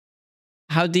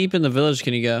 How deep in the village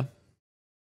can you go?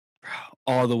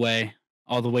 All the way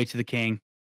to the king.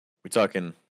 We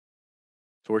talking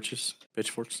torches,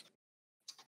 pitchforks?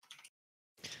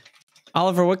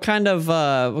 Oliver, what kind of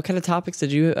topics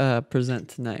did you present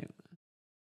tonight?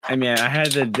 I mean, I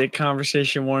had the dick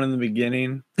conversation one in the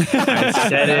beginning. I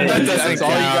said it. That's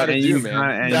all you gotta do,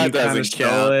 man. That doesn't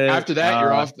count. After that,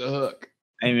 you're off the hook.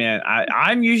 Hey, man,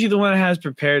 I'm usually the one that has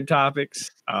prepared topics.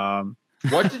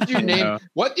 What did you name?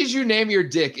 What did you name your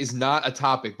dick? Is not a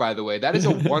topic, by the way. That is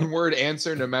a one-word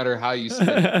answer, no matter how you spin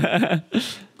it.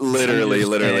 Literally. Do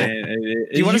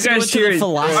you want to go into the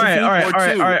philosophy? All right.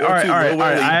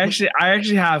 I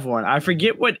actually have one. I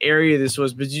forget what area this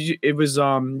was, but it was.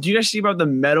 Do you guys see about the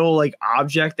metal like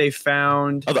object they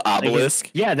found? Oh, the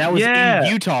obelisk. That was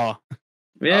in Utah.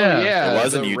 Yeah, it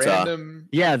was in Utah.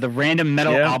 The random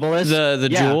metal obelisk. The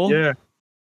jewel.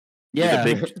 Yeah.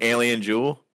 The big alien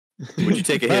jewel. Would you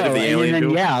take a hit of the alien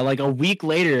jewel? Yeah, like a week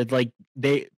later, like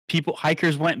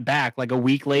hikers went back like a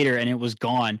week later and it was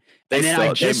gone. And then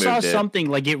I just saw something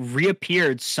like it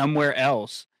reappeared somewhere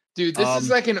else. Dude, this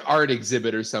is like an art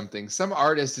exhibit or something. Some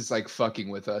artist is like fucking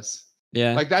with us.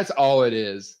 Yeah. Like that's all it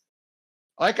is.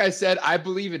 Like I said, I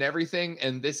believe in everything,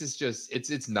 and this is just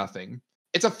it's nothing.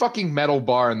 It's a fucking metal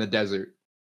bar in the desert.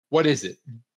 What is it?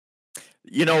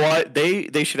 You know what?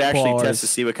 They should actually test to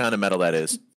see what kind of metal that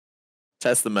is.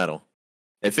 Test the metal.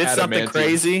 If it's something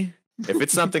crazy,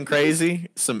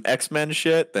 some X-Men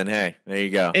shit, then hey, there you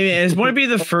go. I mean, it wouldn't be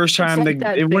the first time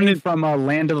it wouldn't from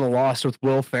Land of the Lost with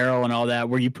Will Ferrell and all that,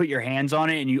 where you put your hands on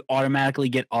it and you automatically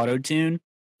get auto-tune.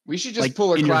 We should just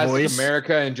pull a Classic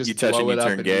America and just blow it up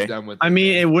and be done with it. I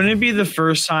mean, it wouldn't be the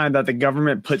first time that the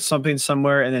government put something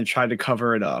somewhere and then tried to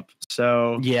cover it up.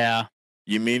 So yeah.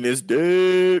 You mean this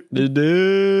dude?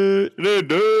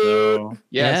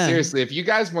 Yeah, seriously. If you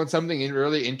guys want something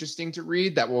really interesting to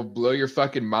read that will blow your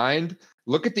fucking mind,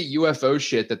 look at the UFO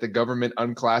shit that the government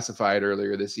unclassified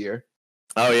earlier this year.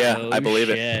 Oh yeah, I believe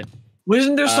it.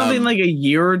 Wasn't there something like a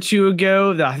year or two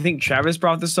ago that I think Travis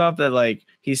brought this up that like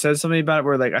he said something about it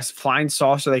where like a flying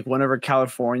saucer like went over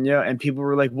California, and people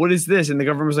were like, "What is this?" And the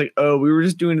government was like, "Oh, we were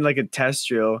just doing like a test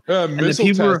drill."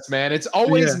 Missile tests, man. It's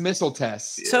always missile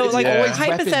tests. So, it's like, always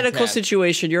hypothetical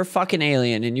situation, you're a fucking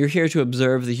alien and you're here to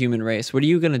observe the human race. What are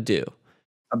you gonna do?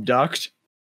 Abduct?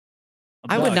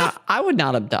 I would not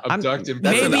abduct.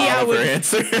 Maybe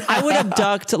I would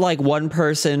abduct like one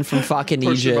person from fucking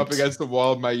Push Egypt. Him up against the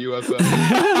wall of my UFO.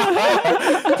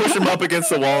 Push him up against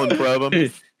the wall and probe him.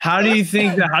 Dude, how do you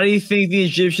think the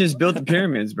Egyptians built the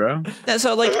pyramids, bro?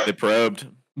 So like they probed.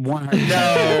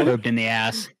 100% probed in the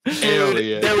ass.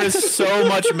 Dude, there was so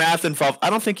much math involved.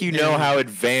 I don't think you know how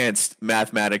advanced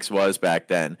mathematics was back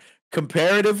then.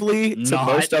 Comparatively to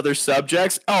most other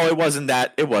subjects, it wasn't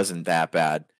that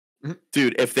bad.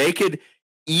 Dude, if they could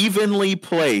evenly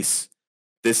place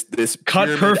this cut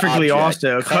perfectly, object,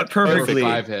 also cut perfectly.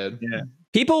 Five head. Yeah.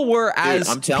 People were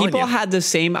people had the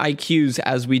same IQs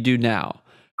as we do now.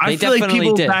 I feel like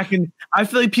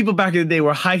people back in the day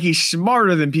were highly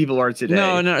smarter than people are today.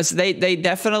 No. So they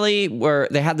definitely were.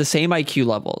 They had the same IQ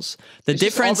levels. The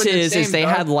difference is they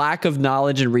had lack of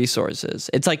knowledge and resources.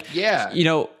 It's like,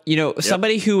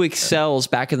 somebody who excels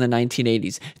back in the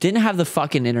 1980s didn't have the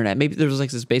fucking internet. Maybe there was like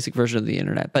this basic version of the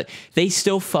internet, but they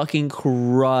still fucking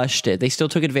crushed it. They still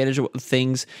took advantage of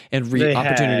things and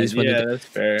opportunities. That's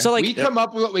fair. So like, we come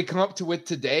up with what we come up to with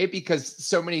today because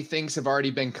so many things have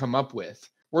already been come up with.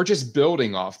 We're just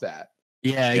building off that.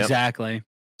 Yeah, exactly.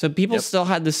 So people still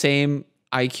had the same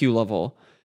IQ level.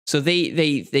 So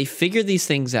they figured these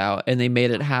things out and they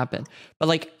made it happen. But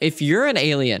like, if you're an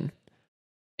alien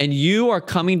and you are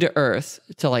coming to Earth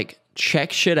to like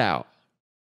check shit out,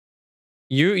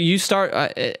 you start,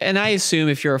 and I assume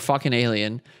if you're a fucking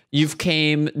alien, you've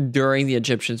came during the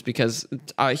Egyptians because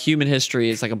human history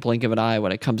is like a blink of an eye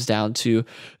when it comes down to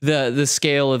the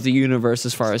scale of the universe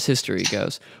as far as history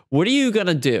goes. What are you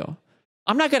gonna do?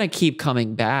 I'm not gonna keep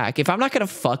coming back. If I'm not gonna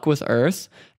fuck with Earth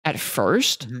at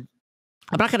first,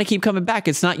 I'm not gonna keep coming back.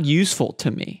 It's not useful to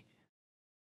me.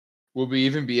 Will we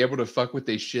even be able to fuck with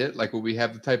their shit? Like, will we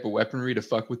have the type of weaponry to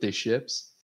fuck with their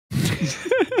ships?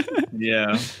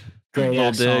 Yeah. Great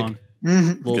Lil song.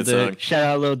 Lil Dick. Shout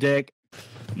out Lil Dick.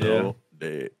 Yeah.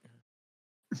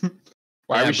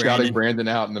 Why are we shouting Brandon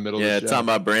out in the middle of the show? Talking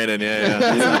about Brandon, yeah.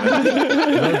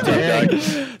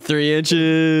 3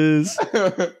 inches.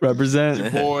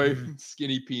 Represent. Boy,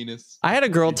 skinny penis. I had a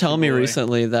girl tell me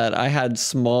recently that I had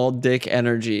small dick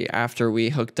energy after we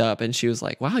hooked up, and she was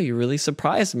like, wow, you really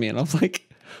surprised me. And I was like,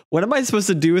 what am I supposed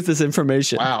to do with this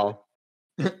information? Wow.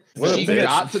 You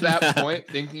got to that point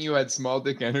thinking you had small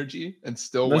dick energy and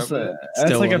still went with it.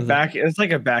 It's like a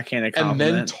backhanded compliment.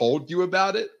 And then told you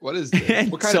about it? What is this?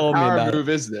 What kind of power move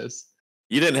is this?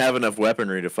 You didn't have enough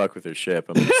weaponry to fuck with her ship.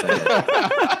 I'm just saying.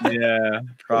 Yeah,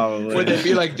 probably. Would they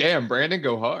be like, damn, Brandon,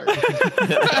 go hard? Would they be like,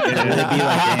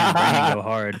 damn, Brandon, go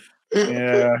hard?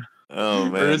 Yeah. Oh,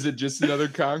 man. Or is it just another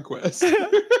conquest?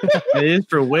 It is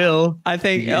for Will. I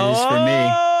think it is for me.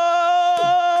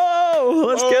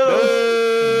 Let's go.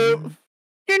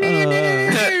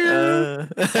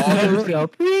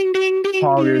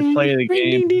 Poggers play the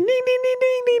game.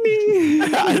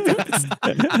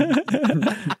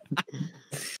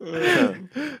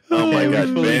 Oh my God, we're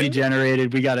fully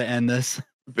degenerated. We got to end this.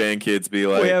 Band kids be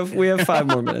like, we have 5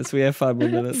 more minutes. We have 5 more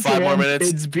minutes. 5 more minutes.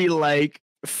 Kids be like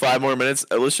 5 more minutes.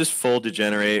 Let's just full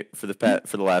degenerate for the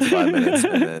last 5 minutes.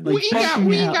 And then We've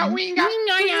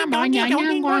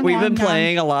been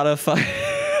playing a lot of fun.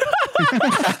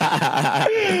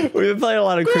 We've been playing a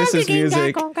lot of Christmas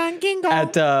music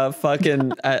at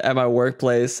at my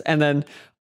workplace, and then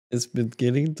it's been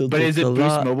getting to. But is it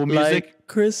Boost Mobile music? Like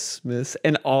Christmas,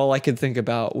 and all I could think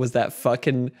about was that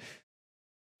fucking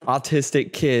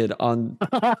autistic kid on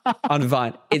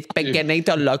Vine. It's beginning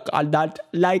to look a lot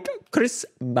like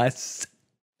Christmas.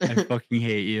 I fucking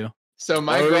hate you. So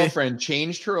my girlfriend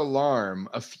changed her alarm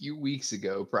a few weeks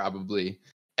ago, probably.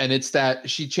 And it's that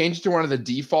she changed to one of the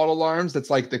default alarms that's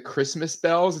like the Christmas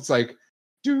bells. It's like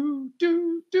do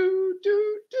do do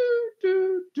do do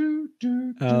do do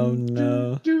do. Oh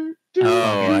no.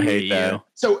 Oh, I hate that.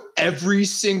 So every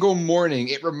single morning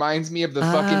it reminds me of the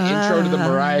fucking intro to the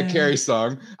Mariah Carey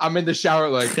song. I'm in the shower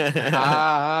like I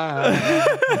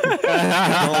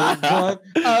don't want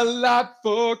a lot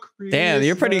for Christmas. Damn,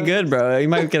 you're pretty good, bro. You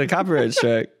might get a copyright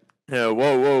strike. Yeah,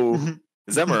 whoa.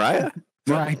 Is that Mariah?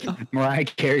 Mariah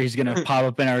Carey's gonna pop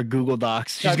up in our Google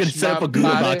Docs. She's gonna Touch set up my a Google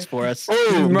body. Docs for us.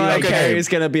 Oh, Mariah okay. Carey's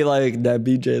gonna be like that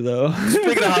BJ though.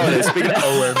 Speaking of holidays,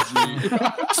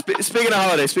 OMG.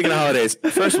 speaking of holidays.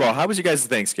 First of all, how was you guys'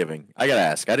 Thanksgiving? I gotta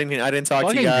ask. I didn't talk to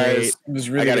Fucking you guys. great. It was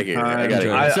really I gotta good hear it. I time. gotta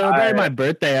hear it. I celebrated my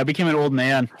birthday. I became an old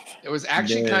man. It was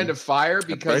actually Yeah. kind of fire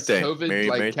because birthday. COVID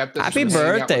Merry- kept us Happy from hanging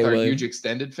out birthday, with our William. huge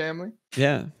extended family.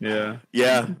 Yeah. Yeah.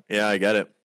 Yeah, I get it.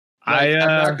 I'm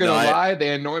not gonna no, I- lie, they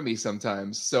annoy me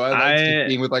sometimes. So I like just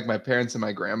being with like my parents and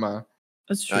my grandma.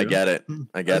 That's true. I get it.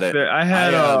 I get it. I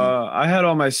had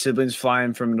all my siblings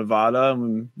flying from Nevada,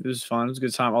 and it was fun. It was a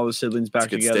good time. All the siblings back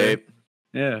It's a good together. state.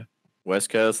 Yeah. West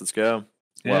Coast, let's go.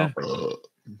 Yeah. Well,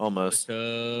 almost.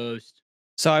 Toast.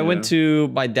 So I Yeah. went to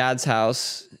my dad's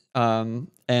house, and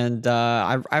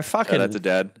I fucking Shout out to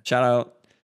Dad. shout out.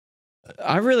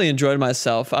 I really enjoyed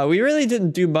myself. We really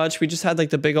didn't do much. We just had like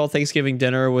the big old Thanksgiving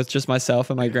dinner with just myself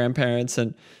and my grandparents,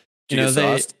 and Did you get they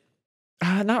sauced?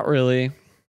 not really.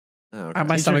 Oh, okay.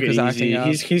 My He stomach took it was easy. acting up.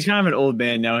 He's kind of an old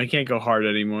man now. He can't go hard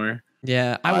anymore.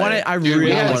 Yeah, I Alright. wanted. I Dude, really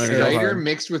we had wanted to go cider hard.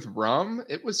 mixed with rum.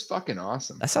 It was fucking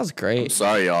awesome. That sounds I'm great.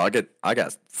 sorry, y'all. I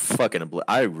got fucking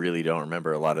I really don't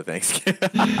remember a lot of Thanksgiving.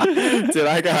 Dude,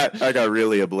 I got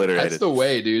really obliterated. That's the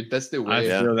way, dude. That's the I way.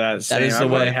 Yeah. feel that. Same. is the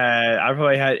way. I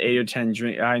probably had 8 or 10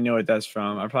 drinks. I know what that's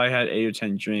from. I probably had 8 or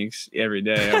 10 drinks every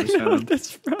day. I was home.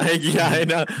 That's Yeah, I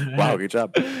know. Wow, good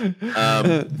job.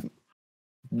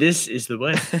 This is the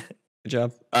way. Good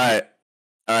job. All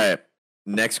right.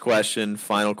 Next question,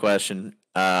 final question.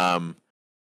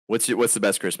 What's the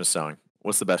best Christmas song?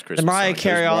 What's the best Christmas Mariah song?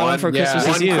 Carey, There's All I one- Want for yeah, Christmas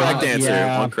One is You. correct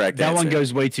answer. One correct that answer. one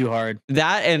goes way too hard.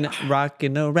 That and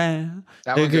Rockin' Around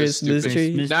That the one goes Christmas stupid.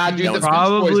 tree. Nah, dude, No, the it's Beach Boys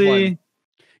one. Probably.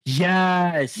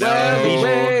 Yes. No.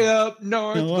 Way up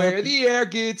north No. where the air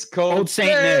gets cold. Old Saint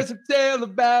There's a tale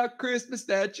about Christmas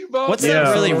that you won't What's Yeah.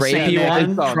 that really Old Saint rapey Nick.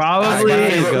 one? Song. Probably.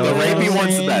 There you go. The rapey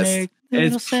one's the best.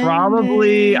 It's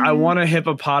probably I Want a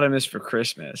Hippopotamus for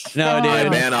Christmas. No, dude.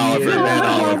 Van Oliver. Van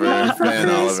Oliver. For Van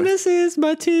Oliver. Christmas is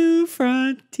my 2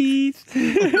 front teeth.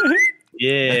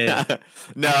 Yeah.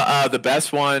 No, the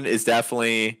best one is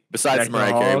definitely, besides the Deck the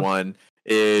Mariah Carey Hall. one,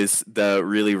 is the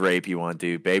really rapey one,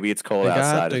 dude. Baby, It's Cold I got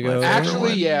Outside to is my go. favorite Actually,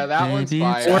 one. yeah, that one's Baby,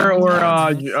 fire. it's Or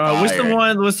what's the Fire.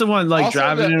 one? What's the one like Also,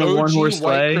 driving in the a OG one horse White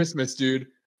sleigh? Christmas, dude.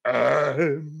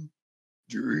 I'm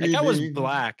That guy was dreaming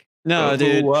black. No, of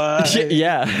dude. a white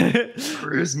Yeah.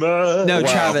 Christmas. No,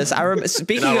 Wow. Travis.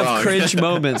 Speaking You're not of wrong. cringe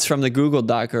moments from the Google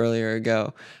Doc earlier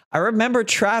ago, I remember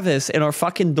Travis in our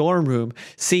fucking dorm room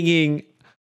singing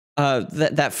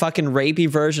that fucking rapey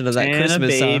version of that Santa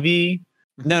Christmas song. baby.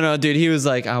 No, dude. He was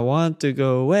like, "I want to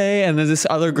go away," and then this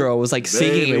other girl was like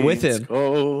singing it Baby, with it's him.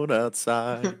 cold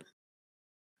outside.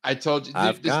 I told you,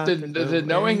 I've dude, got the to go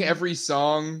knowing in. every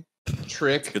song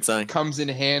trick Good song. comes in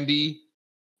handy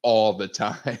all the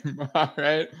time. All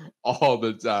right, all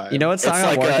the time. You know what It's song I'm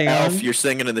like working Elf. on? You're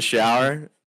singing in the shower.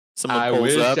 Someone I pulls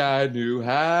wish up. I knew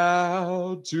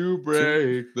how to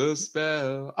break the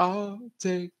spell. I'll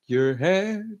take your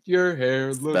hand. Your hair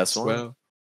It's the looks best one. swell.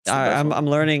 It's the best I'm one. I'm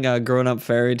learning grown up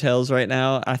fairy tales right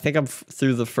now. I think I'm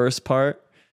through the first part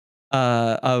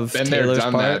of Been there, Taylor's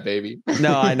done part. that, baby.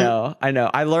 No, I know.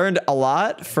 I learned a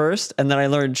lot first, and then I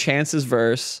learned Chance's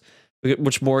verse,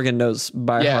 which Morgan knows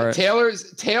by Yeah, heart.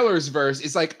 Taylor's verse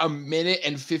is like a minute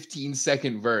and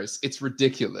 15-second verse. It's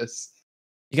ridiculous.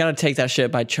 You gotta take that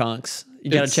shit by chunks. You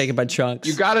gotta It's- take it by chunks.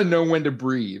 You got to know when to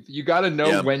breathe. You got to know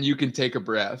Yep. when you can take a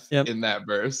breath Yep. in that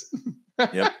verse.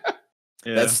 Yep.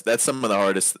 Yeah. That's some of the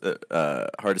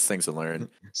hardest things to learn.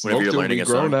 Smoke you're till learning we a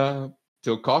song. grown up,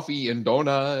 till coffee and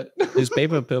donut.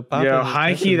 Newspaper pill pop. Yo,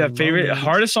 high key, the favorite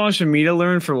hardest songs for me to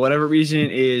learn for whatever reason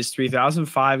is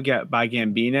 3005 by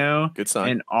Gambino Good song.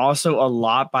 and also A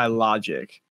Lot by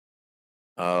Logic.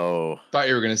 Oh, Thought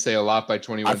you were gonna say a lot by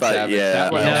 21 I thought- Savage. yeah,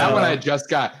 that one, no. that one I just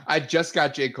got. I just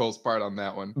got J. Cole's part on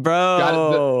that one. Got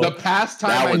Bro. it. The past time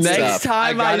That I one's did it, Next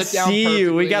time got I it down see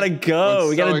you, we perfectly. gotta go. I'm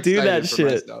We gotta so do that excited for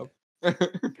shit. myself.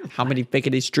 How many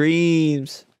pickety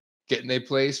streams? Getting a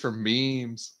place for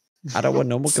memes. I don't want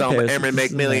no more Some comparisons. Emery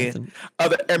This is McMillan. nothing.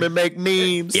 other Emmy make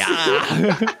memes.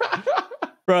 Yeah.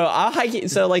 Bro, I'll hike it.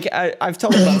 So like I've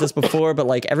told about this before, but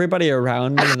like everybody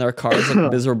around me in their cars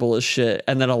look miserable as shit,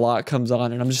 and then a lot comes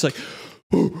on, and I'm just like,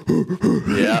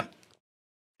 Yeah.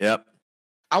 Yep.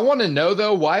 I want to know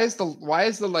though, why is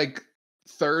the like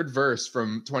third verse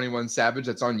from 21 Savage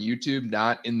that's on YouTube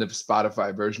not in the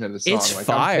Spotify version of the song? It's like,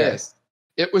 fire. I'm pissed.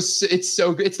 It's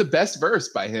so good. It's the best verse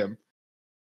by him.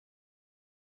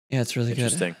 Yeah, it's really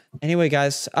Interesting. good. Anyway,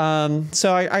 guys,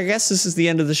 so I guess this is the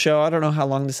end of the show. I don't know how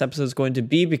long this episode is going to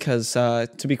be because, to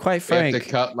be quite We have frank, to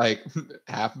cut like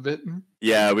half of it.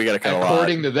 Yeah, we got to cut a lot.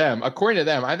 According to them,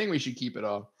 I think we should keep it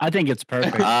all. I think it's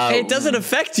perfect. it doesn't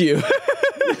affect you.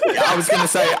 I was gonna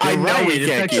say, I know right, we it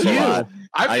can't affects keep a you. lot.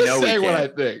 I'm just saying what I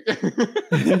think.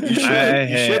 You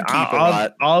should keep a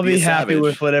lot. I'll be a happy savage.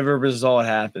 with whatever result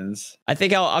happens. I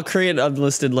think I'll create an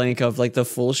unlisted link of like the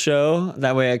full show.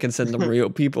 That way I can send the real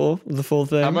people the full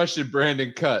thing. How much did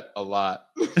Brandon cut? A lot.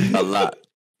 A lot.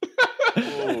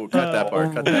 Oh, cut that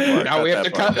part. Cut that part. Now we have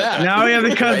to cut that. Now we have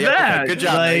to cut that. Good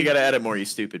job. Now you Like, got to edit more, you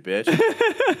stupid bitch.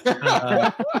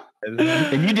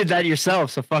 And you did that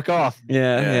yourself, so fuck off.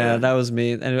 Yeah, that was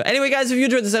me. Anyway, guys, if you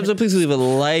enjoyed this episode, please leave a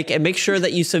like and make sure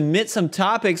that you submit some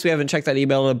topics. We haven't checked that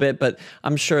email in a bit, but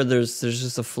I'm sure there's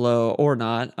just a flow or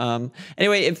not.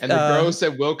 Anyway, if And the bro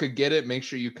said Will could get it, make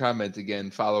sure you comment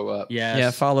again. Follow up. Yes.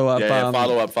 yeah, follow up.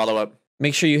 Follow up.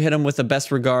 Make sure you hit them with the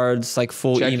best regards, like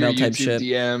full Check email your type YouTube shit.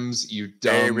 DMs, you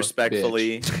dumb Very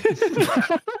respectfully.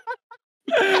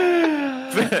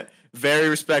 Very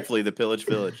respectfully, the Pillage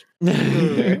Village.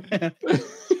 Anyway, guys,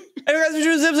 if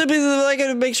you enjoyed this episode, please leave a like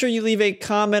and make sure you leave a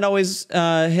comment. Always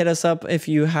hit us up if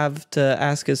you have to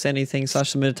ask us anything.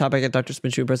 /submit a topic at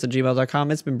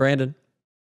drspinshootimpress@gmail.com. It's been Brandon.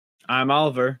 I'm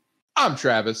Oliver. I'm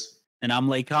Travis. And I'm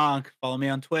Lay Conk. Follow me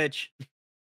on Twitch.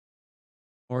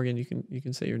 Morgan, you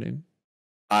can say your name.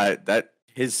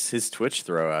 His Twitch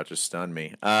throw out just stunned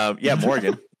me. Yeah,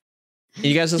 Morgan.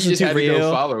 You guys You listen just to had to go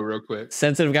Real follow real quick.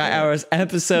 Sensitive Guy Hours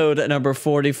episode number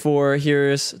 44.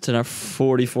 Here's to number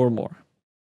 44 more.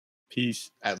 Peace.